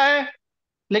बड़ा है,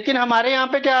 लेकिन हमारे यहाँ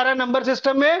पे क्या आ रहा है नंबर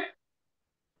सिस्टम में,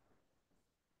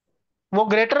 वो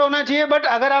ग्रेटर होना चाहिए। बट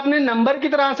अगर आपने नंबर की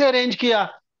तरह से अरेंज किया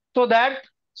तो that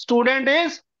student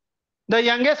is the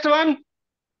youngest one,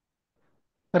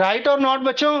 right और नॉट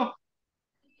बच्चों?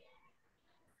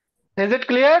 Is it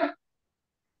clear?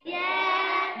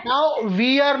 Now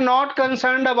we are not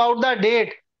concerned about the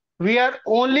date, we are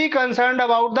only concerned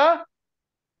about the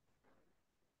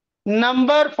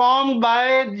number form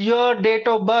by your date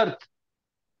of birth.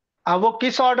 अब वो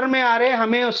किस order में आ रहे हैं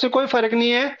हमें उससे कोई फर्क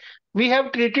नहीं है, we have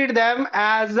treated them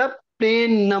as a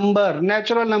plane number,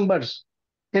 natural numbers.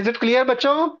 Is it clear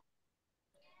बच्चों?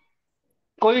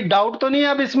 कोई डाउट तो नहीं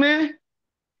अब इसमें?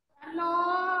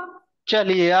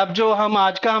 चलिए, अब जो हम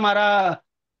आज का हमारा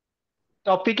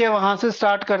टॉपिक है वहां से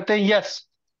स्टार्ट करते हैं। Yes,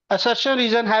 assertion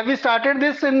reason, have we started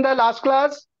this in the last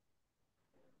class?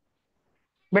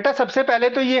 बेटा सबसे पहले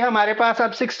तो ये हमारे पास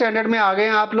अब 6 स्टैंडर्ड में आ गए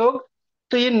हैं आप लोग,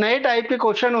 तो ये नए टाइप के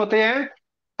क्वेश्चन होते हैं,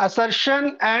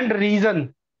 असर्शन एंड रीजन।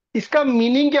 इसका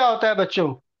मीनिंग क्या होता है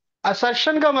बच्चों?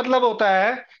 असर्शन का मतलब होता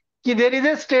है कि देर इज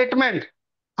ए स्टेटमेंट,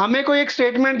 हमें कोई एक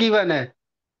स्टेटमेंट गिवन है,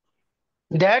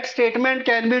 that statement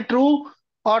can be true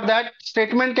और that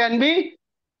statement can be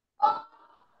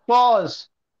false.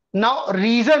 Now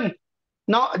reason,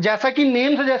 now जैसा कि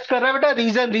नेम सजेस्ट कर रहा है बेटा,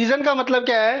 रीजन, रीजन का मतलब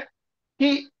क्या है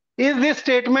कि इज दिस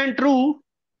स्टेटमेंट ट्रू,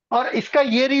 और इसका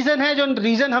ये रीजन है जो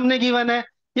रीजन हमने गिवन है,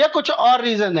 या कुछ और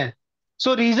रीजन है।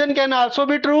 सो reason can also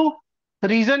be true,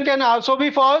 reason can also be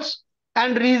false,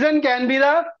 and reason can be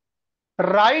the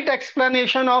right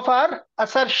explanation of our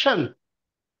assertion.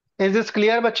 Is this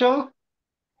clear बच्चों?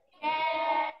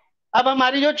 अब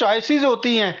हमारी जो चॉइसेस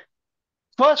होती हैं,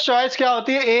 फर्स्ट चॉइस क्या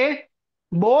होती है? ए,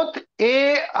 both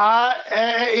A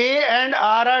and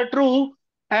are are true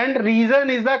and reason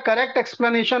is the correct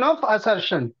explanation of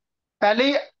assertion.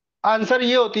 पहली आंसर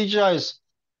ये होती है चॉइस।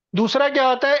 दूसरा क्या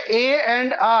होता है? A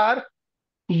and are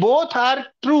both are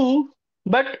true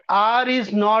but are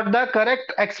is not the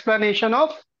correct explanation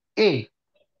of A.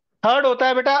 Third होता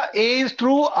है बेटा ए is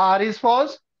true are is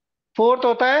false. Fourth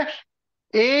होता है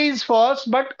ए is false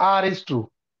but are is true.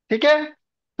 ठीक है,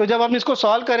 तो जब हम इसको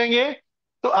सॉल्व करेंगे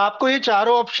तो आपको ये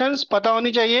चारों ऑप्शंस पता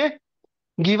होनी चाहिए,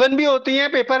 गिवन भी होती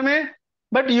हैं पेपर में,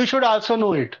 but you should also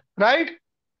no it, right?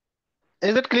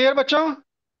 Is it clear बच्चों?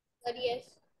 यस।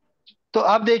 तो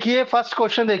अब देखिए फर्स्ट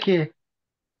क्वेश्चन देखिए,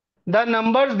 the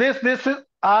numbers this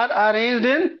are arranged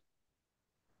in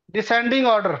descending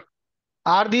order,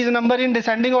 are these number in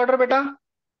descending order बेटा?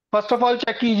 फर्स्ट ऑफ ऑल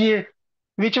चेक कीजिए,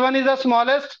 which one is the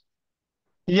smallest?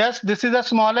 Yes, this is the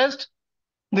smallest,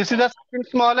 this is the second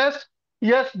smallest.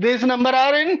 Yes, these number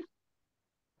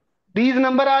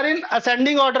are in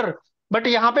ascending order, but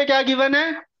यहाँ पे क्या given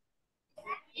है?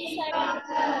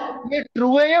 ये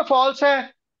true है या false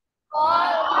है?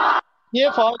 ये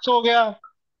फॉल्स हो गया।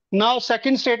 नाउ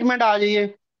सेकंड स्टेटमेंट आ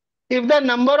जाइए, if the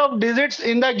number of digits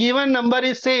in the given number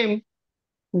is same,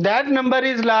 that number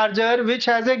is larger which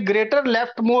has a greater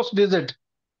leftmost digit.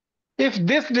 If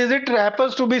this digit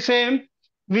happens to be same,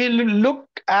 we'll look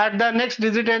at the next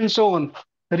digit and so on.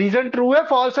 Reason true है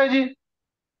false है जी?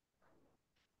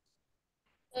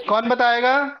 कौन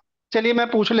बताएगा? चलिए मैं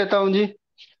पूछ लेता हूं जी।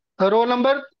 Roll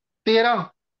number 13,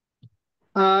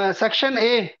 section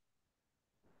A,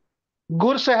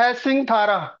 गुरसहज Singh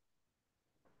थारा।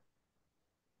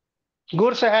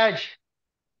 गुरसहज,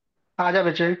 आजा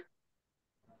बच्चे।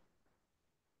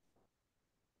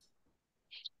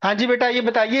 हाँ जी बेटा, ये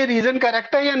बताइए रीजन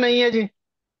करेक्ट है या नहीं है जी?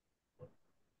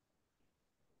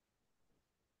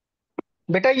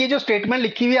 बेटा ये जो स्टेटमेंट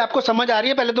लिखी हुई है आपको समझ आ रही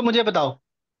है? पहले तो मुझे बताओ,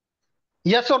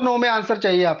 यस और नो में आंसर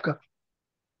चाहिए आपका।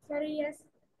 Sir yes.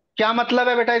 क्या मतलब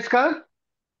है बेटा इसका?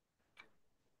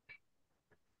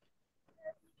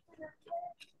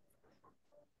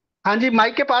 हाँ जी,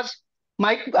 माइक के पास,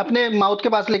 माइक अपने माउथ के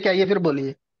पास लेके आइए, फिर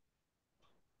बोलिए।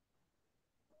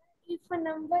 इफ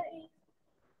नंबर इज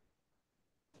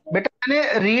बेटा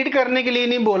मैंने रीड करने के लिए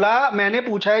नहीं बोला, मैंने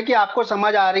पूछा है कि आपको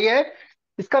समझ आ रही है,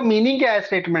 इसका मीनिंग क्या है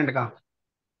स्टेटमेंट का।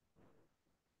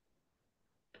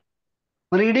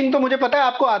 रीडिंग तो मुझे पता है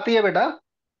आपको आती है बेटा।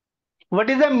 What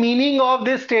is the meaning of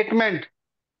this statement?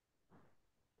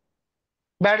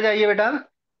 बैठ जाइए बेटा।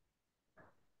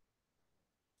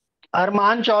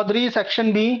 अरमान Chaudhary,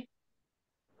 section B.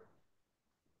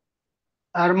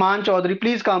 Armaan Chaudhary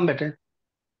please काम बेटे।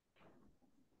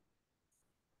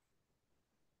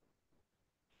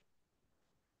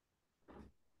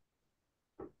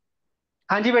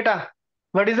 हाँ जी बेटा,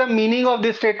 what is the meaning of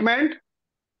this statement?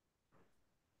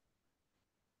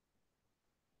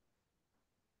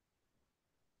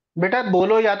 बेटा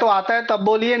बोलो, या तो आता है तब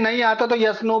बोलिए, नहीं आता तो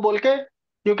यस नो बोल के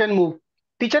you can move.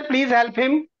 Teacher please help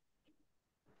him.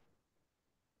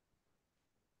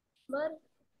 Number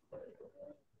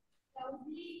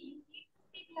loudly,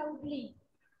 speak loudly.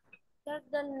 Sir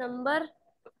the number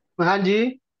हाँ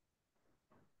जी।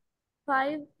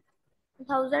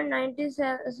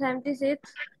 5076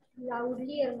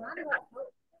 लाउडली अरमान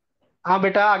हाँ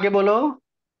बेटा आगे बोलो।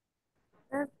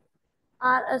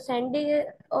 आर असेंडिंग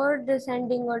और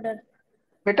डिसेंडिंग ऑर्डर।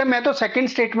 बेटा मैं तो सेकंड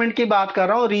स्टेटमेंट की बात कर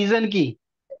रहा हूँ, रीजन की।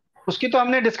 उसकी तो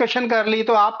हमने डिस्कशन कर ली,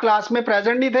 तो आप क्लास में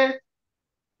प्रेजेंट नहीं थे।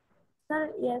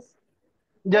 Sir yes.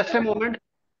 Just a moment.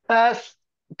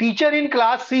 Teacher in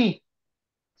class C,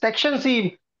 section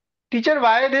C, teacher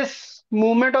why this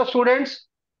movement of students?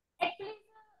 Actually,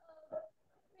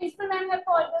 principal ma'am have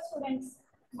called the students.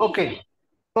 Okay, Reason.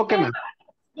 Okay ma'am,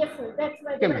 Yes, sir. That's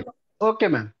why okay they ma'am, have okay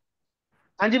ma'am.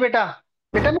 हाँ जी बेटा,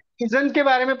 बेटा मैं reason के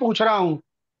बारे में पूछ रहा हूँ।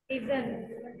 reason.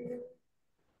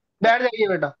 बैठ जाइए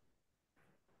बेटा।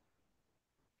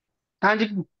 हाँ जी,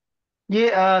 ये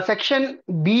सेक्शन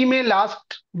बी में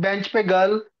लास्ट बेंच पे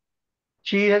girl,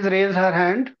 she has raise her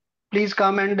hand, please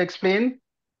come and explain.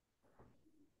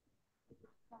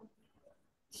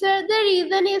 Sir, the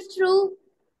reason is true.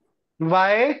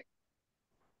 Y?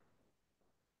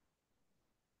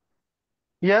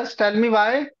 Yes tell me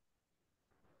why.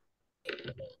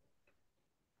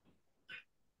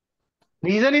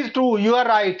 Reason is true, you are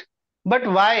right, but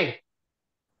why?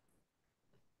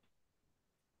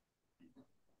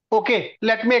 Okay,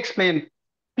 let me explain,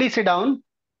 please sit down.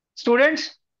 Students,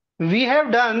 we have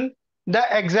done the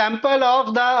example of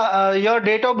the your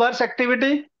date of birth activity,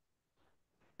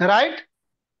 right?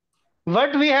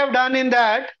 What we have done in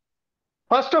that,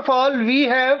 first of all we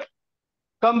have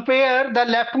compare the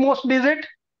leftmost digit,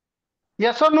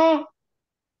 yes or no?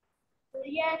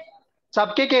 Yes.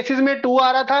 सबके cases में to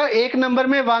आ रहा था, एक number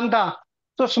में one था,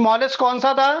 तो smallest कौन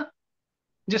सा था?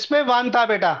 जिसमें वन था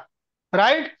बेटा,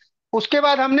 राइट? उसके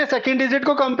बाद हमने सेकेंड डिजिट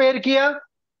को कंपेयर किया।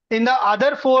 In the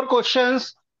other four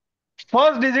questions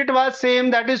first digit was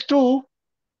same, that is to.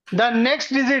 The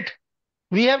next digit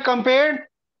we have compared,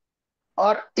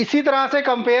 और इसी तरह से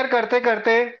कंपेयर करते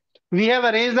करते we have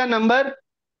arrange the number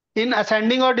in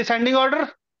ascending और डिसेंडिंग ऑर्डर,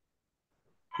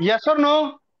 यस और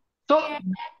नो? तो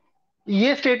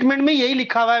ये स्टेटमेंट में यही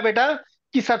लिखा हुआ है बेटा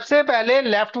कि सबसे पहले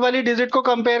लेफ्ट वाली डिजिट को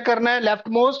कंपेयर करना है, लेफ्ट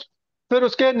मोस्ट, फिर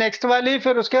उसके नेक्स्ट वाली,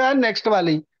 फिर उसके बाद नेक्स्ट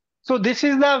वाली। So this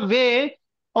is the way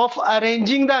of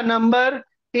arranging the number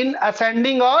in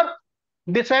ascending और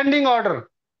descending order.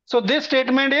 So this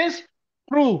statement is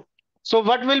true. So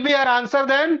what will be our answer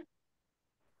then?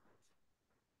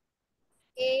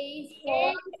 A is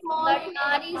false, but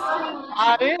R is true.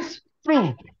 Are is true,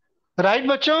 right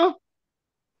बच्चों?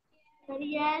 Sir,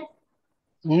 yes.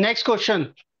 Next question.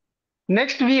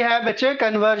 Next we have बच्चे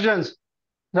convergence,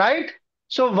 right?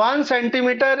 So 1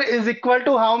 centimeter is equal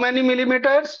to how many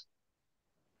millimeters?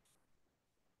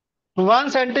 1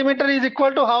 centimeter is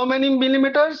equal to how many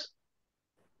millimeters?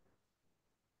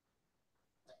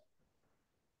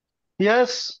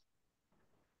 Yes.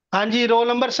 हाँ जी, roll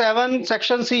number 7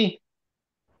 section C.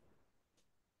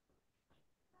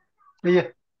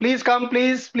 Please come,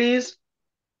 please please.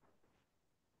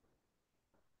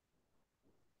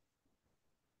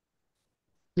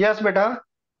 Yes बेटा।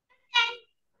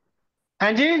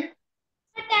 हाँ जी।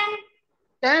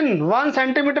 10, 1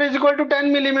 centimetre is equal to 10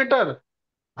 millimetre.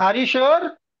 Are you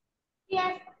sure?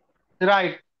 Yes.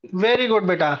 Right, very good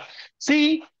बेटा।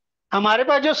 सी, हमारे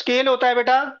पास जो scale होता है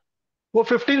बेटा, वो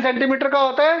 15 सेंटीमीटर का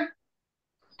होता है।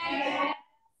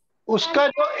 उसका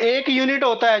जो एक यूनिट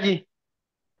होता है जी,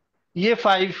 ये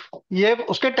 5, ये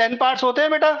उसके 10 पार्ट्स होते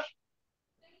हैं बेटा।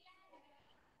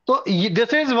 तो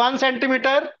दिस इज 1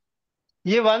 सेंटीमीटर,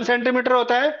 ये 1 सेंटीमीटर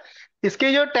होता है।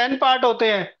 इसके जो 10 पार्ट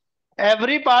होते हैं,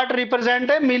 एवरी पार्ट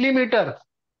रिप्रेजेंट है millimetre,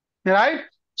 right?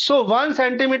 So 1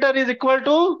 centimetre is equal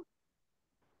to,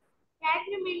 10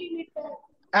 millimeter.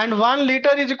 And 1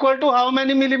 litre is equal to how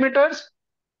many millimetres?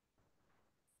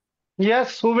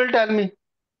 Yes, who will tell me?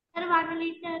 Sir, 1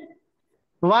 liter.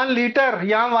 1 litre,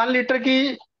 यहाँ 1 litre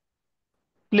की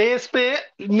प्लेस पे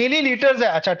मिलीलीटर्स है।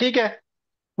 अच्छा ठीक है,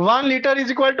 1 litre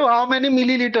is equal to how many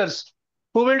millilitres?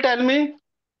 Who will tell me?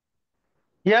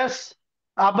 Yes,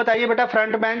 आप बताइए बेटा,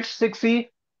 front bench 6C।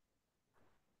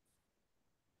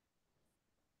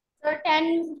 Sir,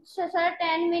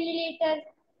 10 milliliter.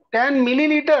 10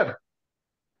 millilitre.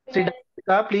 Seat Yes.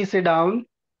 Down, please sit down.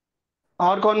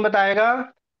 और कौन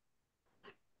बताएगा?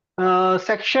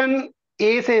 सेक्शन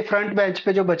ए से फ्रंट बेंच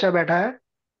पे जो बच्चा बैठा है।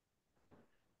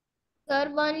 Sir,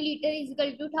 1 liter is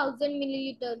equal to 1000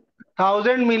 milliliter.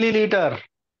 1000 millilitre.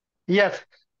 Yes,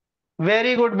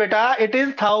 very good बेटा, it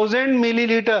is 1000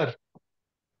 millilitre.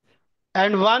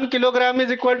 And 1 kilogram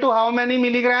is equal to how many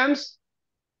milligrams?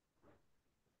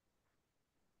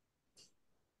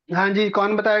 हाँ जी,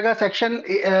 कौन बताएगा? सेक्शन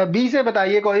बी से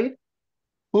बताइए कोई।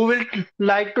 Who will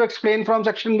like to explain from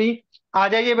section B? आ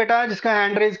जाइए बेटा, जिसका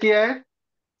हैंड रेज किया है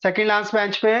सेकंड लास्ट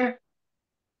बेंच पे,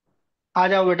 आ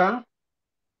जाओ बेटा।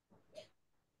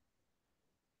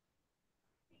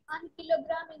 1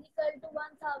 kilogram is equal to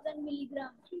 1000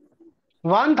 milligram.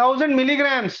 1000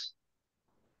 milligrams.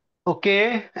 Okay,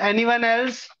 anyone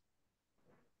else?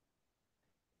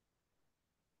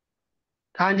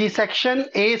 हाँ जी, सेक्शन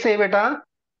ए से बेटा,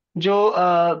 जो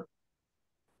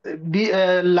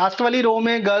लास्ट वाली रो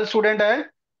में गर्ल स्टूडेंट है,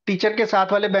 टीचर के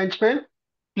साथ वाले बेंच पे,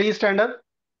 प्लीज स्टैंड अप।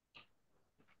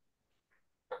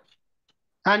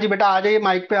 हाँ जी बेटा, आ जाइए,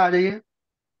 माइक पे आ जाइए।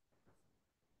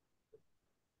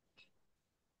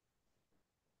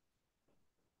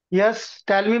 यस,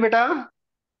 टेल मी बेटा।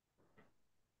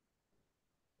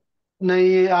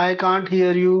 नहीं, I can't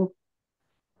hear you.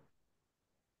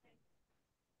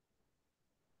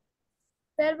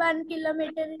 Sir, 1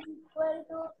 kilometer is equal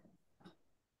to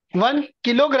 1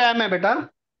 kilogram है बेटा,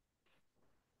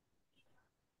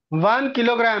 1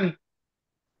 किलोग्राम।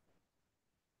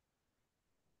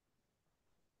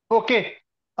 ओके,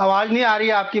 आवाज नहीं आ रही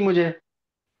है आपकी मुझे।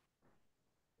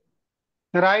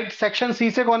 राइट, सेक्शन सी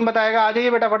से कौन बताएगा? आ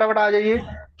जाइए बेटा, फटाफट आ जाइए,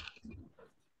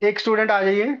 एक स्टूडेंट आ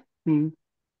जाइए।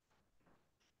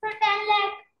 10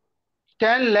 lakh.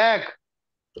 10 लाख।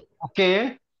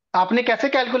 ओके, आपने कैसे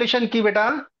कैलकुलेशन की बेटा?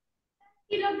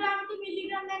 किलोग्राम की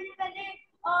मिलीग्राम मैंने पहले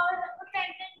और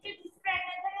सेंटेंस के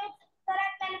डिफरेंट है तो सर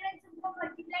पहले मैंने सबको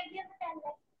मल्टीप्लाई किया तो 10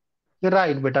 lakh.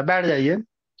 राइट बेटा, बैठ जाइए।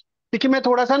 देखिए, मैं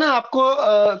थोड़ा सा ना आपको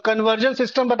कन्वर्जन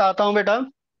सिस्टम बताता हूँ बेटा।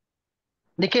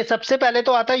 देखिए, सबसे पहले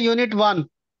तो आता है यूनिट 1,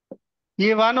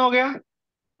 ये 1 हो गया।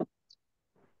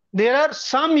 There are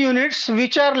some units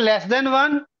which are less than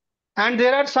 1, and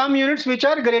there are some units which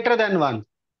are greater than 1।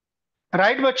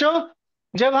 Right बच्चों,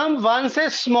 जब हम 1 से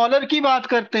स्मॉलर की बात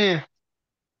करते हैं,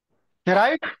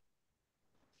 राइट,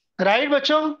 राइट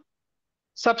बच्चों,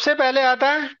 सबसे पहले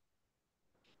आता है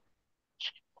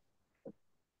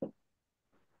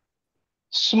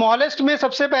स्मॉलेस्ट में,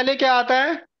 सबसे पहले क्या आता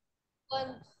है?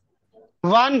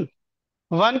 1।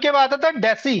 1 के बाद आता है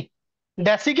डेसी।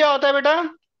 डेसी क्या होता है बेटा?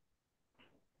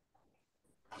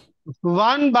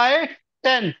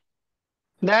 1/10,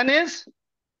 then is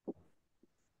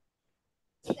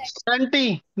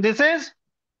senti, this is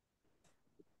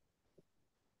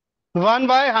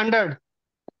 1/100,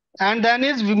 and then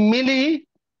is milli,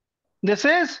 this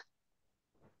is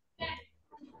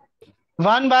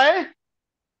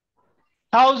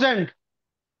 1/1000।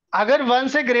 अगर 1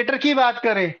 से ग्रेटर की बात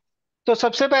करें, तो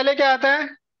सबसे पहले क्या आता है?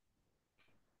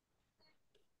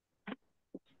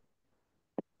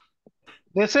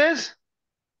 This is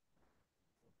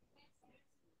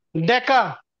Deka,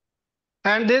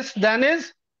 and this then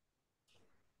is,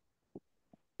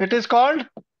 it is called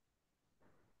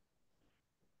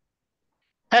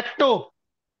hecto,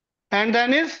 and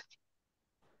then is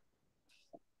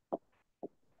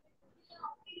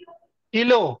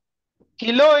kilo,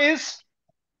 kilo is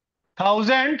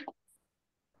 1000,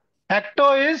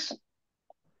 hecto is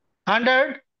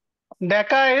 100,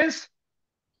 Deka is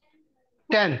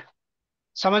 10।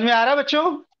 समझ में आ रहा है बच्चों?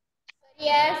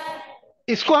 यस।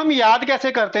 इसको हम याद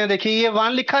कैसे करते हैं? देखिए ये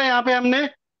 1 लिखा है यहाँ पे हमने,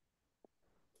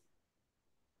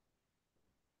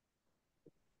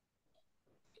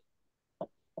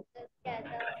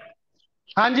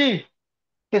 हाँ जी।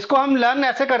 इसको हम लर्न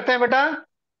ऐसे करते हैं बेटा,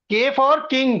 के for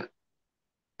king,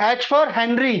 H for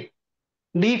Henry,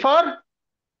 D for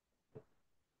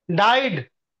died,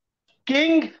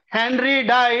 king Henry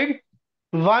died.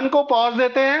 1 को पॉज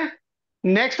देते हैं,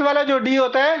 नेक्स्ट वाला जो डी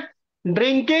होता है,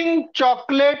 ड्रिंकिंग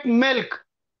चॉकलेट मिल्क।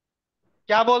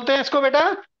 क्या बोलते हैं इसको बेटा?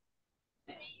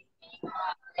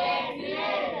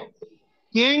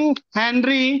 किंग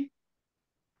हेनरी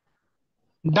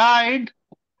डाइड,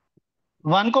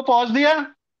 1 को पॉज दिया,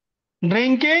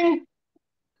 ड्रिंकिंग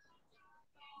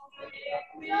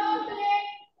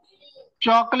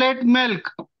चॉकलेट मिल्क।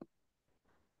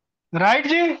 राइट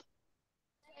जी?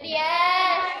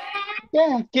 Yes.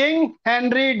 King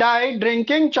Henry died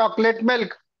drinking chocolate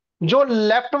milk. जो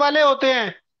लेफ्ट वाले होते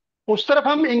हैं उस तरफ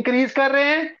हम इंक्रीज कर रहे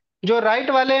हैं, जो राइट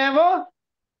वाले हैं वो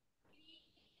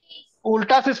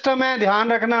उल्टा सिस्टम है,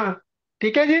 ध्यान रखना।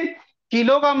 ठीक है जी?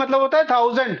 किलो का मतलब होता है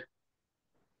 1000,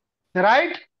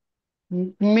 राइट?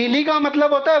 मिली का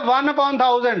मतलब होता है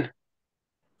 1/1000,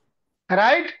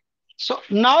 right? So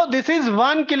now this is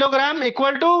 1 kilogram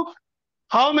equal to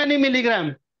how many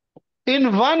milligram? In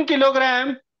 1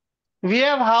 kilogram, we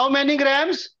have how many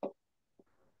grams?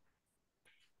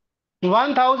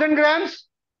 1000 grams.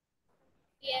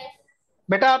 Yes.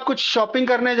 बेटा आप कुछ शॉपिंग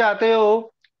करने जाते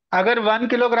हो, अगर 1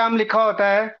 किलोग्राम लिखा होता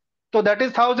है तो दैट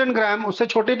इज 1000 ग्राम। उससे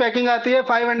छोटी पैकिंग आती है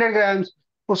 500 ग्राम्स,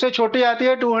 उससे छोटी आती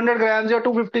है 200 ग्राम्स या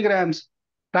 250 ग्राम्स।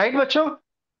 राइट बच्चों?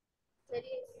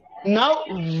 Now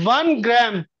 1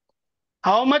 gram,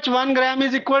 how much 1 gram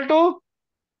is equal to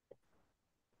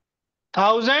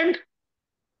 1000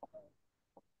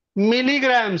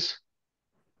 milligrams?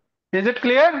 Is it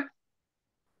clear?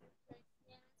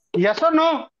 Yes और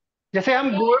नो? जैसे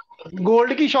हम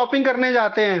गोल्ड की शॉपिंग करने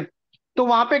जाते हैं तो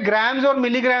वहां पे ग्राम्स और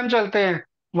मिलीग्राम चलते हैं,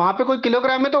 वहां पे कोई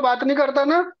किलोग्राम में तो बात नहीं करता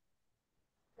ना।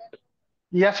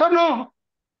 यस और नो?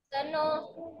 Sir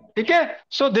no. ठीक है,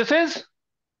 so this is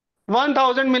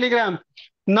 1000 milligram.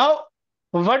 Now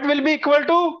what will be equal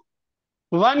to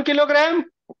 1 kilogram?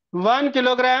 1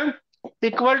 kilogram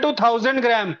equal to 1000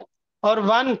 ग्राम। और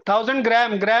 1000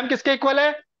 ग्राम, ग्राम किसके इक्वल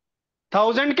है?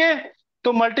 1000 के।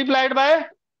 तो मल्टीप्लाइड बाय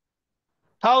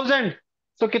 1000,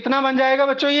 तो कितना बन जाएगा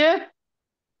बच्चों ये?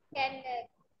 10।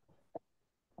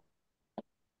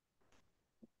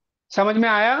 समझ में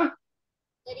आया?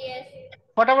 Sir yes.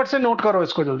 फटाफट से नोट करो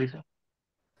इसको जल्दी से।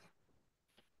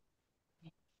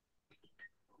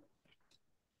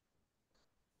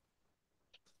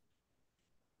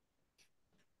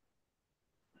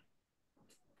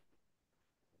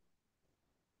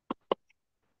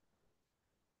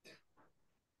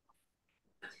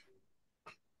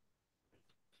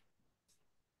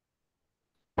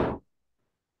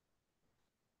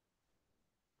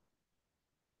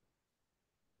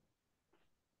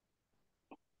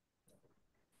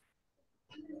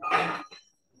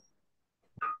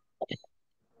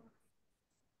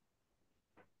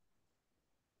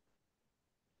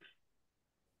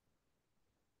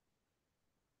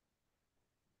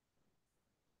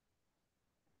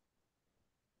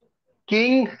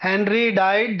 King Henry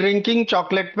died drinking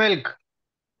chocolate milk,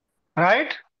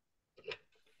 right?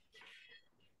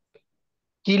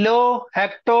 Kilo,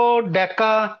 hecto,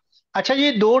 Deka. अच्छा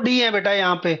ये 2 डी है बेटा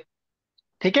यहाँ पे,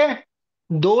 ठीक है?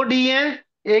 2 डी है,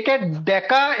 एक है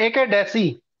डेका, एक है डेसी,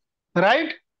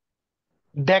 राइट?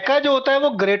 डेका जो होता है वो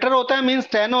ग्रेटर होता है, मीन्स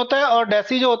 10 होता है, और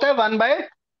डेसी जो होता है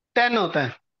 1/10 होता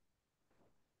है,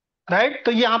 राइट?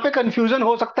 तो यहाँ पे कंफ्यूजन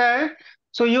हो सकता है,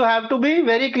 so you have to be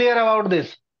very clear about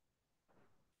this,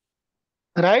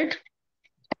 right?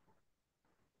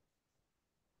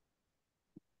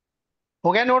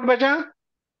 हो गया नोट बचा?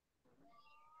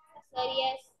 Sir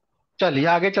yes. चलिए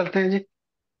आगे चलते हैं जी।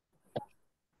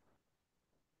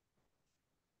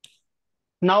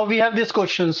 Now we have this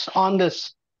questions on this,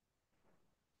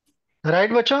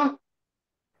 right बच्चों?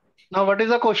 Now what is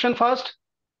the question first?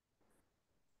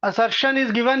 Assertion is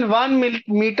given 1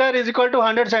 meter is equal to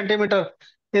 100 centimeter.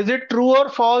 Is it true or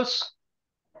false?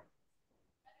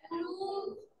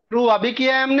 True अभी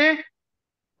किया है हमने.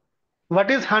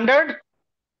 What is 100?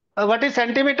 What is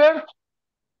centimeter?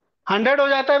 100 हो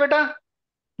जाता है बेटा.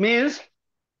 Means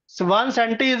 1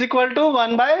 centi is equal to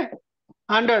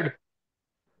 1/100.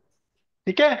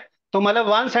 ठीक है, तो मतलब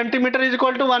 1 centimetre is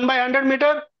equal to 1/100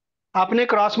 metre. आपने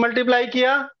क्रॉस मल्टीप्लाई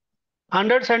किया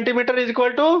 100 सेंटीमीटर इज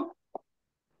इक्वल टू,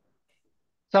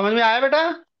 समझ में आया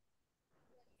बेटा?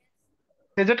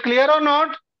 इज इट क्लियर और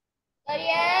not?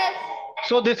 Yes.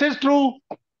 So this is true.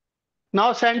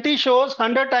 Now centi shows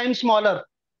 100 times smaller.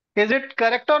 Is it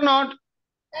correct or not?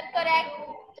 That's correct.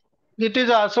 It is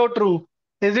also true.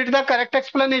 Is it the correct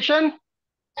explanation?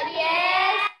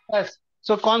 Yes. Yes.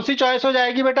 So कौन सी choice हो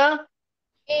जाएगी बेटा?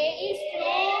 A is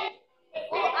true.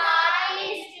 R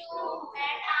is true.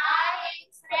 And R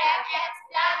is correct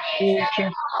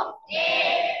explanation of A.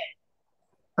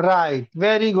 Right.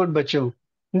 Very good बच्चों.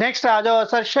 Next आ जाओ.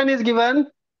 Assertion is given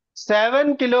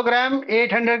 7 kilogram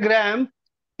 800 gram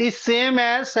is same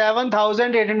as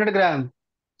 7,800 gram.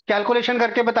 Calculation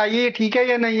करके बताइए ये ठीक है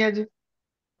या नहीं है जी?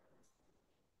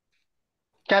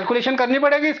 कैलकुलेशन करनी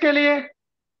पड़ेगी इसके लिए,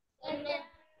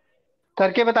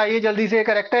 करके बताइए जल्दी से,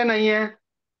 करेक्ट है नहीं है?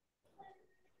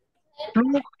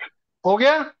 ट्रू हो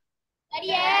गया?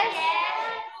 Yes.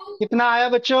 कितना आया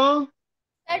बच्चों?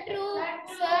 True.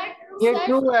 Sir. ये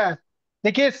ट्रू है.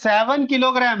 देखिए 7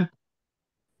 किलोग्राम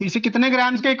इसे कितने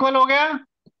ग्राम्स के इक्वल हो गया?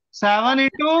 7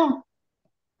 इंटू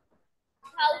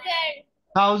 1000.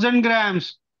 1000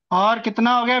 ग्राम्स. और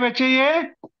कितना हो गया बच्चे ये?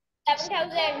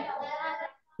 7000.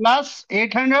 प्लस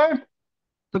 800,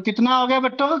 तो कितना हो गया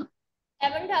बच्चों?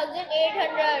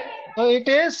 7800. तो it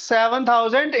is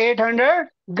 7,800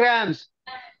 grams.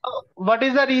 What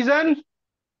is the reason?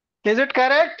 Is it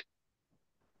correct?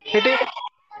 It is.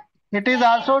 It is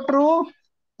also true.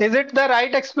 Is it the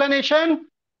right explanation?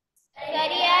 Sir,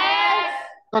 yes.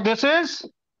 So this is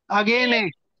again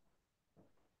A.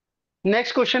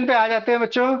 Next question पे आ जाते हैं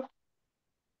बच्चों.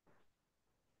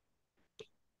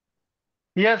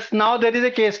 Yes, now there is a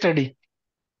case study.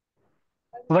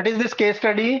 What is this case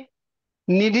study?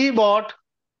 Nidhi bot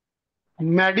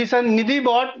medicine. Nidhi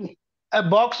bought a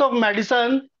box of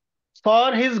medicine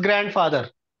for his grandfather.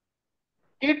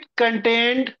 It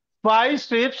contained 5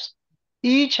 strips,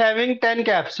 each having 10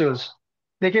 capsules.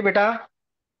 देखिए बेटा,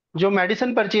 जो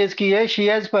medicine purchase की है, she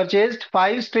has purchased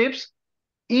 5 strips.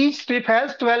 Each strip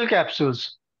has 12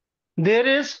 capsules. There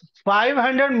is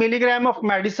 500 milligram of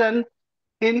medicine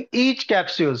in each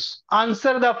capsules.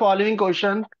 Answer the following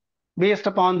question based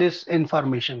upon this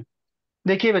information.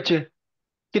 देखिए बच्चे,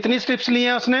 कितनी strips ली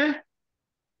हैं उसने?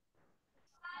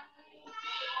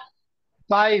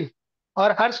 5.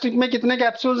 और हर स्ट्रिप में कितने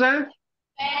कैप्सूल्स हैं?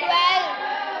 12.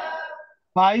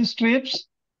 5 strips,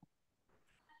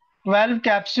 12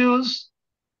 capsules,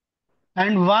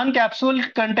 and one capsule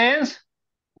contains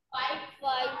 5.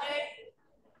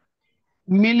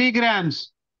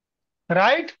 milligrams.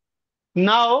 Right?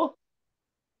 Now,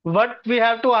 what we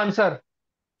have to answer?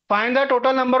 Find the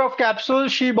total number of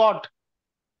capsules she bought.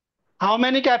 How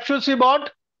many capsules she bought?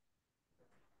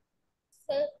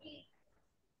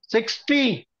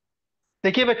 60.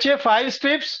 देखिए बच्चे, 5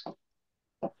 strips,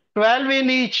 12 in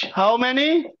each. How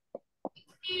many?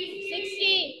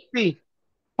 60.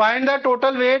 Find the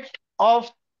total weight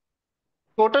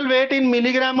in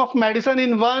milligram of medicine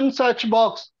in one such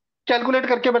box. Calculate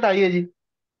करके बताइए जी.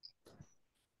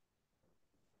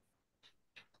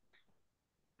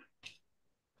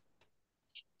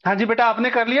 हाँ जी बेटा, आपने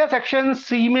कर लिया. Section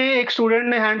C में एक स्टूडेंट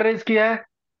ने हैंड रेज किया है.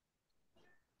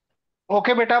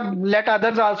 ओके बेटा, let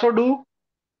others also do.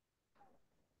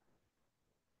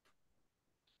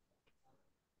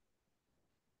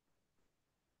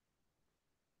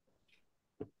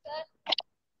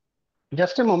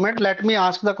 Just a moment, let me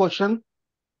ask the question.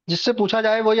 जिससे पूछा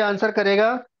जाए वही आंसर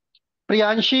करेगा.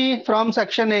 Priyanshi from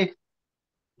section A.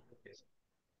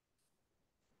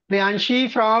 Priyanshi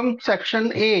from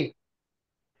section A.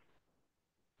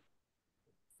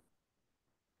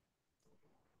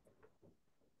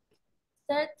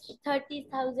 Sir,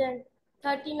 30,000.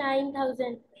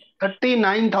 39,000.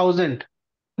 39,000.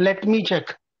 Let me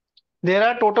check. There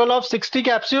are total of 60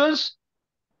 capsules.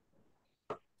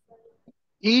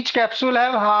 Each capsule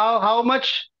have how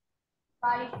much?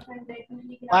 500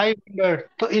 milligram. 500.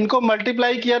 तो इनको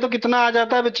multiply किया तो कितना आ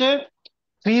जाता है बच्चे?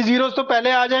 3 zeros तो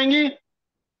पहले आ जाएंगी.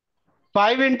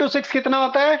 5 into 6 कितना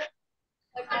होता है?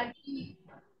 30.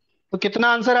 तो कितना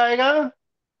आंसर आएगा?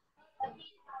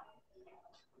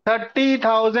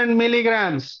 30,000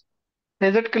 milligrams.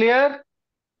 Is it clear?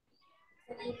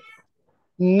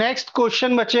 Next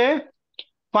question बच्चे.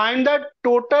 Find the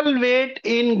total weight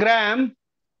in gram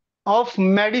of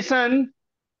medicine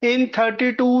in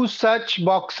 32 such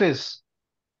boxes.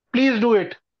 Please do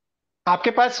it.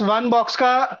 आपके पास 1 बॉक्स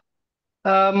का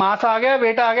मास आ गया,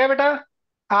 वेट आ गया बेटा.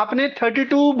 आपने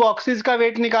 32 बॉक्सेस का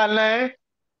वेट निकालना है.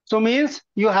 So means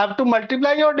you have to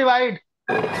multiply और divide.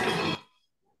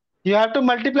 You have to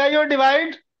multiply or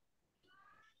divide?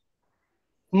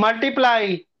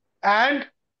 Multiply. And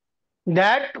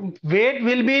that weight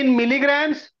will be in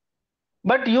milligrams,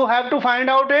 but you have to find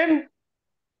out in,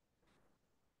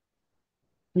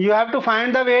 you have to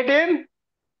find the weight in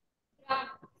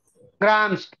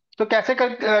grams. तो कैसे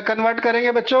convert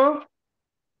करेंगे बच्चों?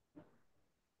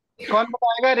 कौन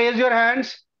बताएगा? Raise your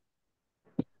hands.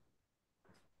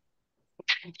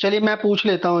 चलिए मैं पूछ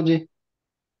लेता हूँ जी.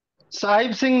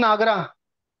 साहिब सिंह नागरा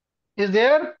is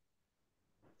there?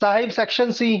 Sahib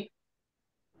section C,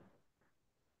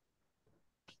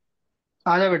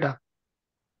 आ जा बेटा.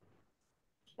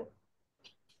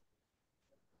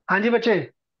 हाँ जी बच्चे,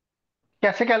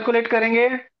 कैसे कैलकुलेट करेंगे?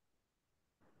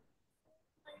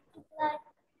 multiply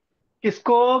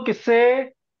किसको? किससे?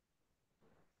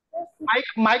 माइक,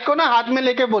 माइक को ना हाथ में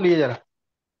लेके बोलिए जरा.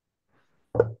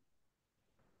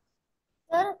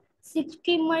 sir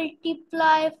 60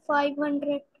 multiply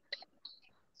 500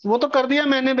 वो तो कर दिया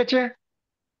मैंने बच्चे,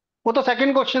 वो तो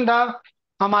सेकंड क्वेश्चन था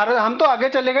हमारा. हम तो आगे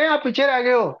चले गए, आप पीछे रह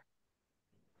गए हो.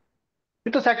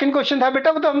 ये तो सेकंड क्वेश्चन था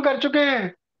बेटा, वो तो हम कर चुके हैं.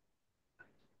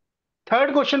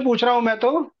 थर्ड क्वेश्चन पूछ रहा हूं मैं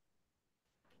तो.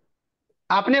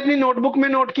 आपने अपनी नोटबुक में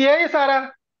नोट किया है ये सारा?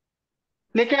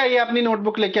 लेके आइए अपनी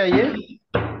नोटबुक, लेके आइए.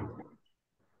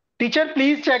 Teacher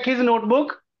please check his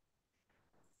notebook.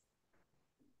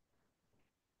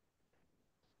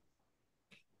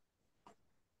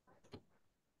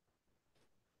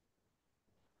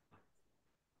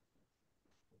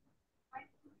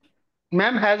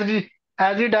 Ma'am has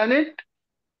he done it?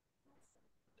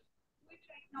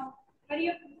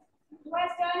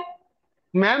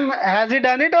 Ma'am has he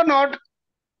done it और not?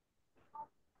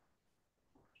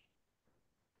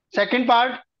 Second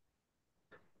part.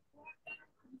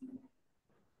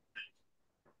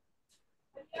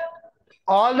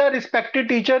 All the respected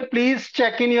teacher, please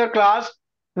check in your class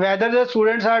whether the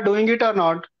students are doing it or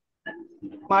not.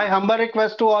 My humble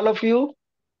request to all of you.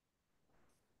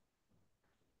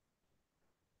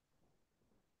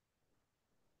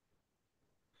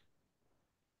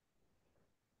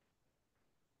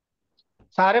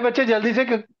 सारे बच्चे जल्दी से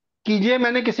कीजिए,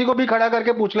 मैंने किसी को भी खड़ा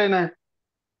करके पूछ लेना है.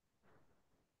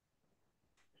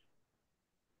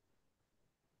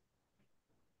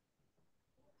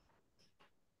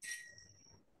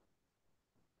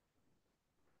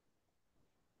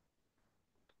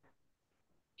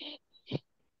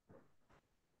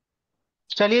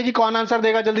 चलिए जी, कौन आंसर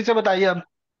देगा जल्दी से बताइए अब.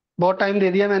 बहुत टाइम दे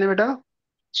दिया मैंने बेटा.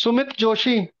 Sumit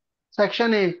Joshi,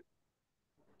 section A,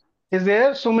 is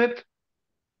there? Sumit,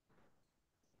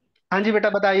 हाँ जी बेटा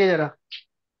बताइए जरा.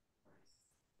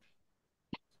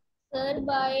 sir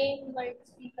by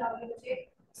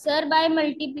sir by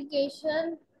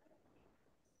multiplication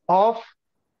of,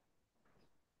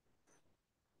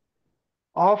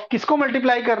 of किसको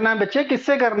मल्टीप्लाई करना है बच्चे,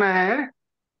 किससे करना है?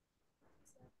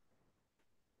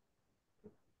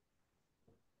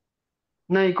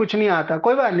 नहीं, कुछ नहीं आता.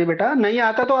 कोई बात नहीं बेटा, नहीं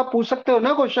आता तो आप पूछ सकते हो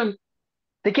ना क्वेश्चन.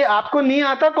 देखिए आपको नहीं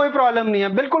आता कोई प्रॉब्लम नहीं है,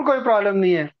 बिल्कुल कोई प्रॉब्लम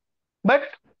नहीं है. बट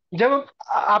जब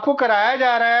आपको कराया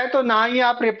जा रहा है तो ना ही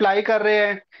आप रिप्लाई कर रहे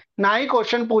हैं, ना ही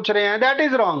क्वेश्चन पूछ रहे हैं, दैट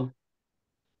इज रॉन्ग.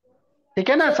 ठीक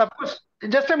है ना sir सब कुछ?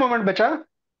 जस्ट ए मोमेंट बच्चा.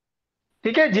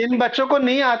 ठीक है, जिन बच्चों को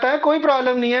नहीं आता है कोई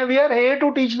प्रॉब्लम नहीं है, we are here to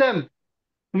teach them,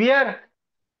 we are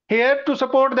here to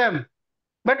support them.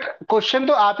 But question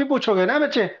तो आप ही पूछोगे ना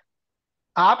बच्चे.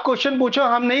 आप क्वेश्चन पूछो,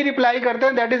 हम नहीं रिप्लाई करते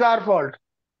हैं, that is our fault.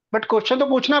 But question तो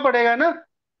पूछना पड़ेगा ना.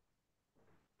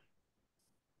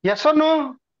 यस और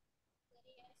नो?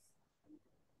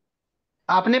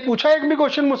 आपने पूछा एक भी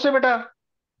क्वेश्चन मुझसे बेटा?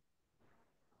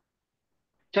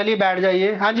 चलिए बैठ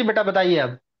जाइए. हाँ जी बेटा बताइए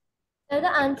अब. sir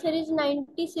the answer is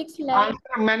 96 lakh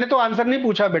answer, मैंने तो आंसर नहीं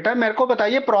पूछा बेटा, मेरे को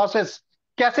बताइए प्रोसेस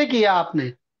कैसे किया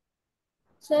आपने.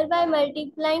 sir by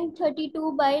multiplying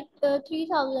 32 by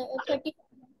 3000 30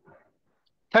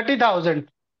 30,000.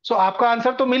 सो आपका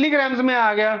आंसर तो मिलीग्राम्स में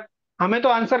आ गया, हमें तो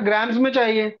आंसर ग्राम्स में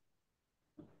चाहिए.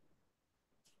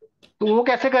 तो वो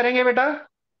कैसे करेंगे बेटा?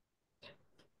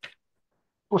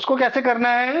 उसको कैसे करना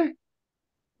है?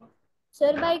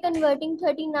 sir by converting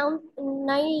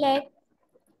 39 lakh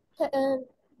uh,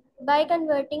 by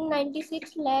converting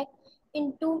 96 lakh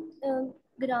into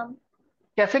gram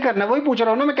कैसे करना है वही पूछ रहा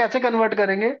हूँ ना मैं, कैसे कन्वर्ट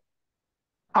करेंगे?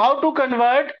 How to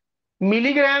convert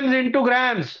milligrams into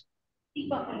grams?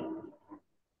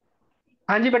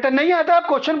 हाँ जी बेटा, नहीं आता आप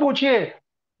क्वेश्चन पूछिए.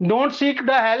 Don't seek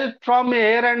the help from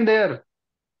here and there.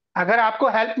 अगर आपको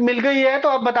हेल्प मिल गई है तो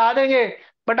आप बता देंगे,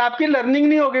 बट आपकी लर्निंग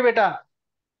नहीं होगी बेटा.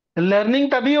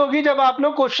 लर्निंग तभी होगी जब आप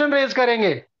लोग क्वेश्चन रेज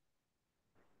करेंगे.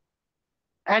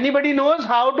 Anybody knows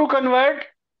how to convert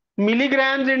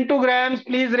milligrams into grams?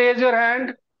 Please raise your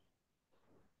hand.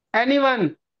 Anyone?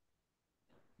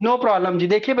 No problem जी.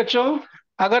 देखिए बच्चों,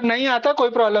 अगर नहीं आता कोई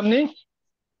प्रॉब्लम नहीं.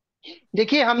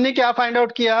 देखिए हमने क्या फाइंड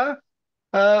आउट किया.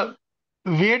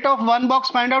 Weight of one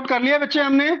box find out कर लिया बच्चे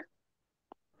हमने?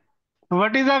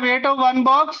 What is the weight of one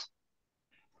box?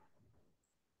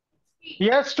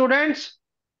 Yes students,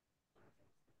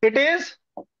 it is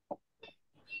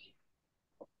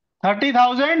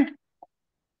 30,000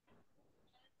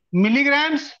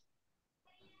 milligrams.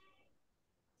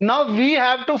 Now we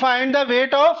have to find the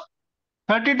weight of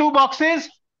 32 boxes.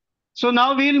 So now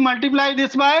we'll multiply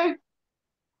this by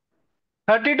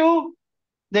 32.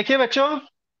 देखिए बच्चों,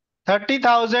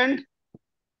 30,000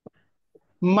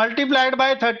 multiplied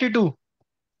by 32.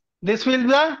 This will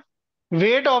be the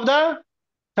weight of the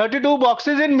 32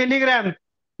 boxes in milligram.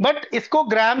 But इसको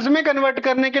grams में convert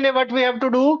करने के लिए what we have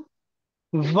to do?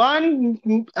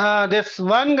 This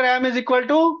 1 gram is equal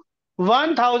to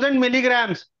 1,000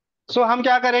 milligrams. So हम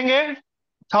क्या करेंगे?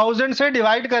 1000 से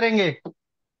डिवाइड करेंगे.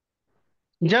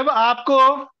 जब आपको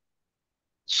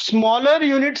स्मॉलर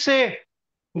यूनिट से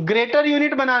ग्रेटर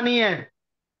यूनिट बनानी है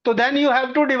तो then you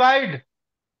have to divide.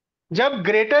 जब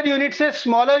ग्रेटर यूनिट से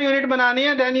स्मॉलर यूनिट बनानी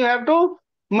है then you have to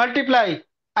multiply.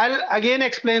 I again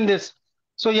explain this.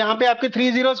 सो यहां पे आपके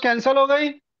 3 zeros कैंसिल हो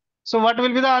गई. So what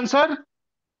will be the answer?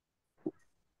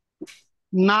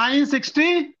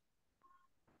 960.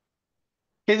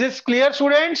 Is this clear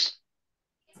students?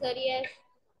 Sir yes.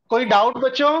 कोई डाउट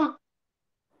बच्चों?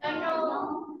 नो।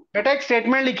 बेटा एक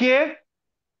स्टेटमेंट लिखिए.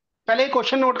 पहले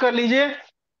क्वेश्चन नोट कर लीजिए,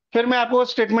 फिर मैं आपको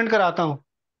स्टेटमेंट कराता हूं.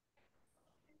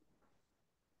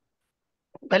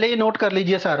 पहले ये नोट कर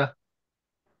लीजिए सारा.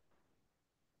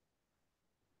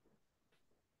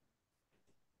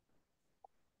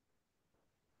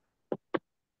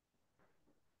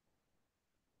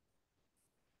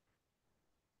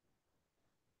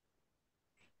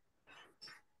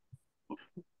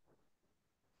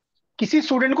 किसी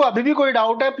स्टूडेंट को अभी भी कोई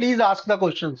डाउट है, please ask the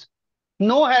questions.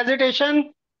 No hesitation.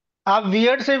 आप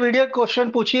वियर्ड से वीडियो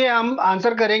क्वेश्चन पूछिए, हम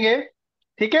आंसर करेंगे.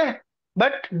 ठीक है,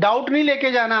 बट डाउट नहीं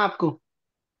लेके जाना आपको.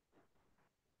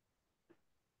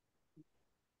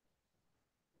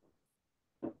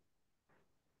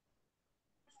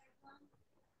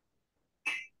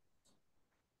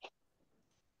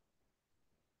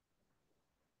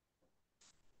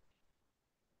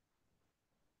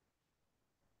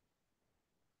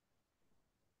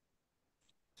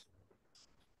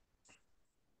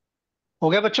 हो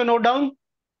गया बच्चों नोट डाउन?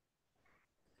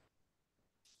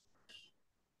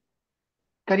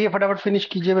 करिए फटाफट फिनिश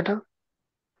कीजिए बेटा.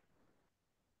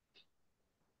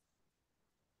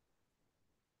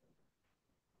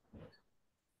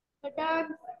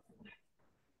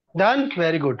 Done,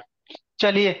 very good.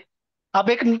 चलिए अब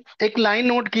एक लाइन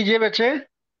नोट कीजिए बच्चे.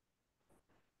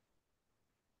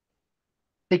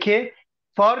 देखिए,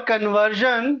 for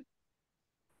conversion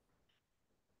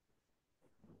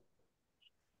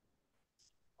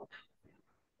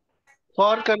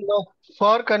for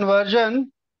for conversion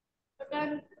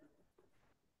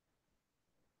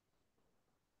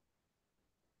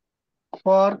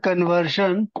for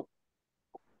conversion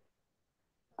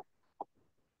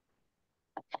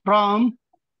from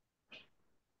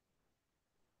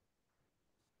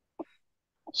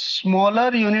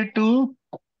smaller unit to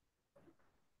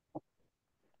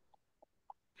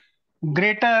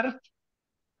greater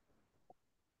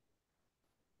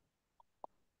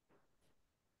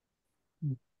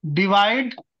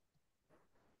divide.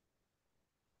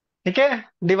 ठीक है,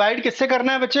 डिवाइड किससे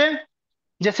करना है बच्चे?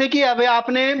 जैसे कि अब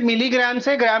आपने मिलीग्राम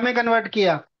से ग्राम में कन्वर्ट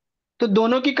किया, तो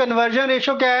दोनों की कन्वर्जन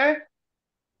रेशो क्या है?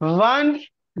 1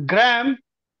 gram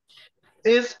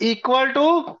is equal to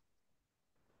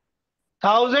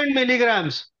 1000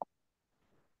 milligrams.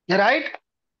 Right?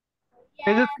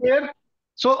 Is it clear?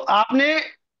 सो आपने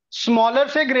स्मॉलर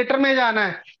से ग्रेटर में जाना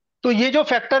है, तो ये जो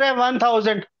फैक्टर है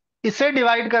 1000, इससे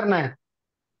डिवाइड करना है.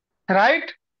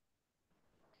 राइट?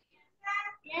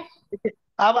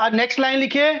 अब नेक्स्ट लाइन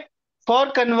लिखिए. For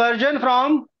conversion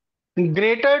from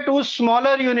greater to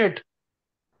smaller unit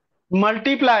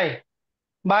multiply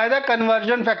by the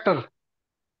conversion factor.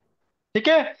 ठीक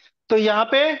है, तो यहां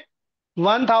पे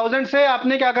 1000 से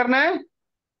आपने क्या करना है?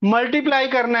 मल्टीप्लाई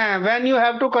करना है when you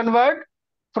have to convert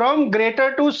from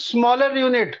greater to smaller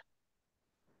unit.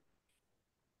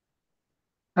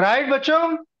 Right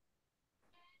बच्चों?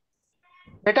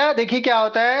 बेटा देखिए क्या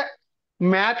होता है,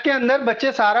 मैथ के अंदर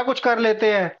बच्चे सारा कुछ कर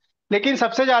लेते हैं, लेकिन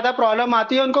सबसे ज्यादा प्रॉब्लम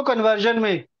आती है उनको कन्वर्जन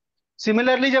में.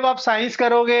 सिमिलरली जब आप साइंस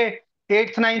करोगे,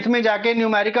 एट्थ नाइन्थ में जाके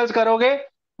न्यूमेरिकल्स करोगे,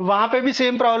 वहां पे भी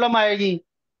सेम प्रॉब्लम आएगी.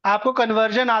 आपको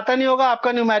कन्वर्जन आता नहीं होगा,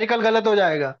 आपका न्यूमेरिकल गलत हो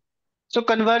जाएगा. सो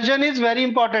conversion is very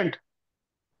important.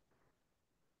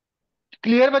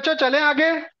 Clear बच्चों? चलें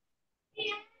आगे.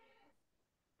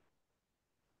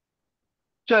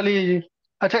 चलिए जी.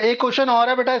 अच्छा एक क्वेश्चन और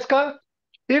है बेटा इसका.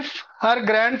 If her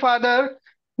grandfather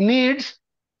needs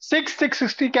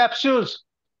 660 capsules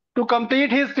to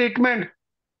complete his treatment.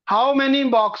 How many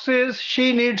boxes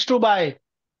she needs to buy?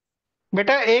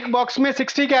 बेटा एक बॉक्स में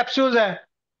 60 कैप्सूल्स है.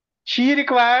 She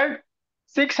required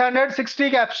 660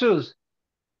 capsules.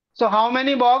 So how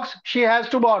many box she has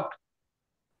to bought?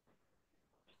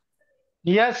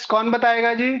 Yes, कौन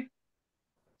बताएगा जी?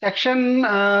 सेक्शन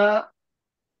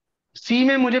सी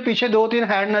में मुझे पीछे 2-3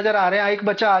 hand नजर आ रहे हैं. एक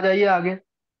बच्चा आ जाइए आगे.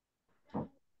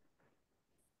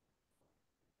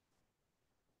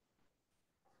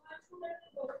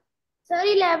 सर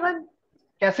 11।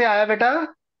 कैसे आया बेटा?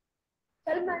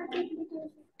 Sir multiplication.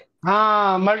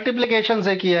 हाँ, मल्टीप्लिकेशन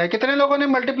से किया है. कितने लोगों ने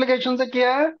मल्टीप्लिकेशन से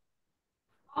किया है?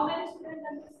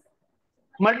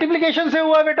 मल्टीप्लिकेशन से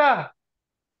हुआ बेटा.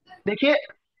 देखिए,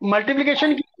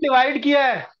 मल्टीप्लिकेशन क्यों डिवाइड किया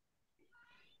है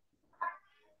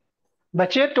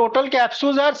बच्चे? Total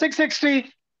capsules are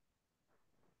 660.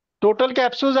 Total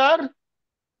capsules are,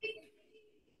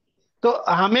 तो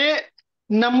हमें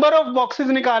नंबर ऑफ बॉक्सेस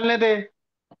निकालने थे.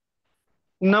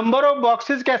 नंबर ऑफ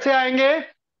बॉक्सेस कैसे आएंगे?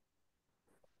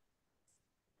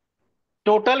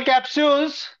 टोटल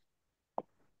कैप्सूल्स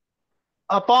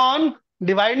अपॉन,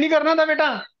 डिवाइड नहीं करना था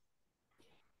बेटा.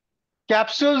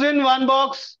 कैप्सूल्स इन वन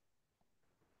बॉक्स,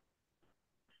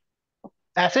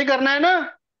 ऐसे ही करना है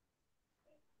ना.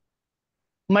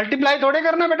 मल्टीप्लाई थोड़े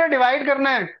करना बेटा, डिवाइड करना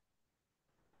है.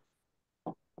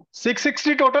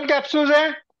 660 टोटल कैप्सूल्स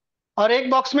है और एक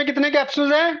बॉक्स में कितने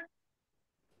कैप्सूल्स हैं?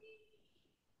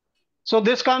 So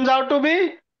this comes out to be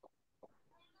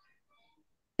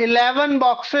 11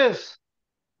 boxes.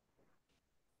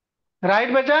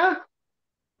 Right बचा?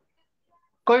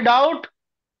 कोई डाउट?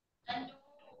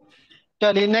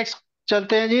 चलिए नेक्स्ट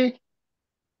चलते हैं जी.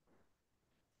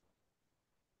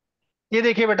 ये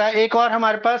देखिए बेटा, एक और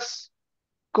हमारे पास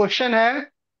क्वेश्चन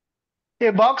है.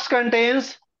 A box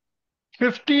contains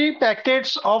 50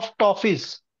 packets of toffees,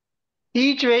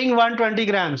 each weighing 120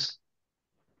 grams.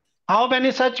 How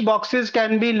many such boxes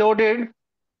can be loaded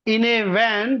in a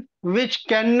van which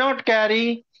cannot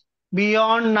carry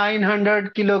beyond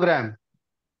 900 kilogram?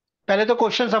 पहले तो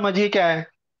क्वेश्चन समझिए क्या है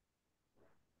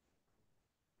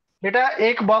बेटा.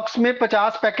 एक बॉक्स में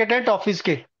 50 पैकेट है टॉफीज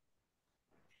के,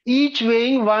 ईच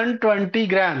वेइंग 120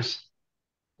 ग्राम्स.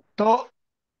 तो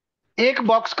एक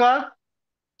बॉक्स का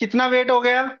कितना वेट हो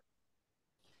गया?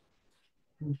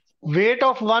 वेट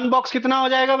ऑफ वन बॉक्स कितना हो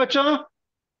जाएगा बच्चों?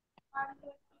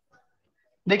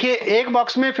 देखिए, एक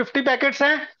बॉक्स में 50 पैकेट्स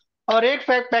हैं और एक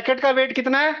पैकेट का वेट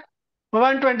कितना है?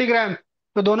 120 ग्राम.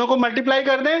 तो दोनों को मल्टीप्लाई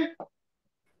कर दें.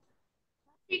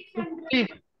 600।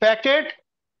 Packet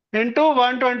into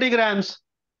 120 grams.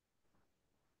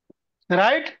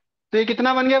 राइट. तो ये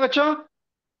कितना बन गया बच्चों?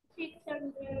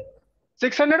 600।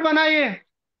 600 बना ये.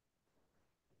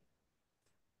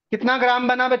 कितना ग्राम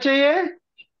बना बच्चे ये?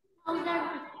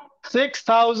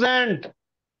 6000.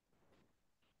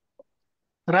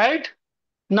 Right.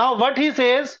 Now what he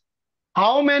says,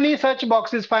 how many such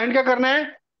boxes, find क्या करना है?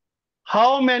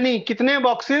 हाउ मेनी, कितने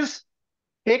बॉक्सेस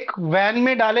एक वैन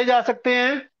में डाले जा सकते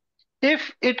हैं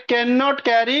if it can not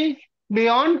carry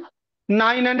beyond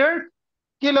 900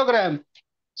 kilogram.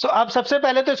 सो आप सबसे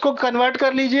पहले तो इसको कन्वर्ट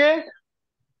कर लीजिए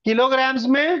किलोग्राम्स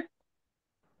में.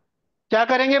 क्या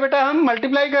करेंगे बेटा? हम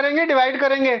मल्टीप्लाई करेंगे, डिवाइड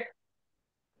करेंगे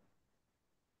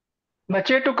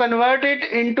बच्चे. To convert it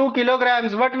into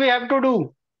kilograms what we have to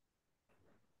do?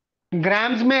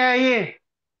 Grams में है ये.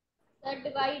 Sir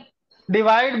divide.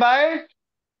 Divide by,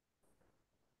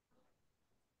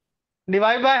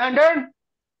 divide by 100.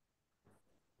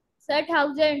 Sir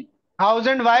 1000।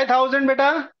 1000. Y 1000 बेटा?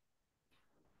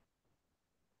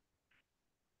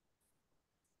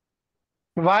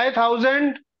 Y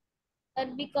 1000? Sir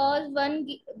because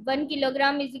 1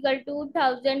 kilogram is equal to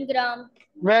 1000 gram.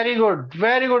 Very good,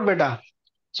 very good बेटा.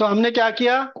 सो हमने क्या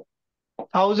किया?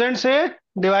 1000 से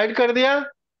divide कर दिया.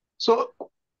 सो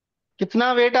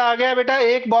कितना वेट आ गया बेटा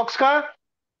एक बॉक्स का?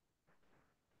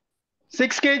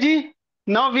 6 kg.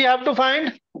 Now we have to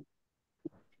find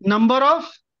number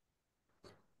of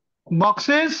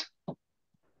boxes.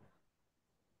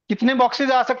 कितने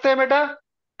बॉक्सेस आ सकते हैं बेटा?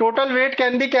 Total weight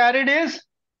can be carried is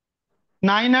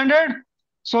 900.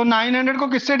 सो 900 को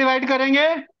किससे डिवाइड करेंगे?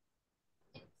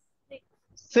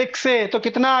 6 से. तो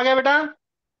कितना आ गया बेटा?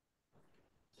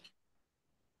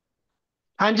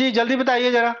 हाँ जी, जल्दी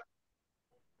बताइए जरा.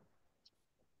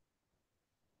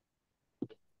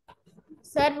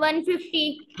 Sir 150।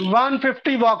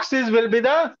 150 boxes will be the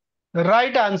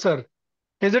right answer.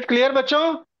 Is it clear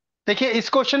बच्चों? देखिए, इस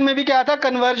क्वेश्चन में भी क्या था?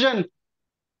 कन्वर्जन.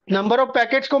 नंबर ऑफ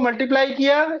पैकेट्स को मल्टीप्लाई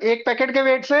किया एक पैकेट के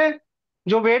वेट से,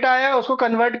 जो वेट आया उसको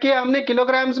कन्वर्ट किया हमने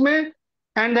किलोग्राम्स में,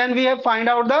 and then we have find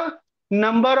out the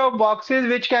number of boxes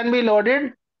which can be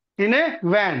loaded in a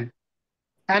van.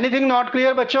 Anything not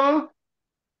clear बच्चों?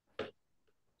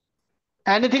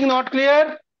 Anything not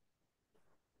clear?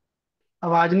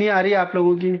 आवाज नहीं आ रही आप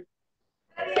लोगों की।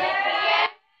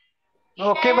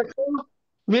 ओके बच्चों,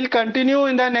 will continue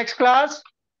in the next class.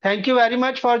 Thank you very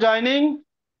much for joining.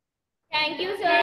 Thank you sir.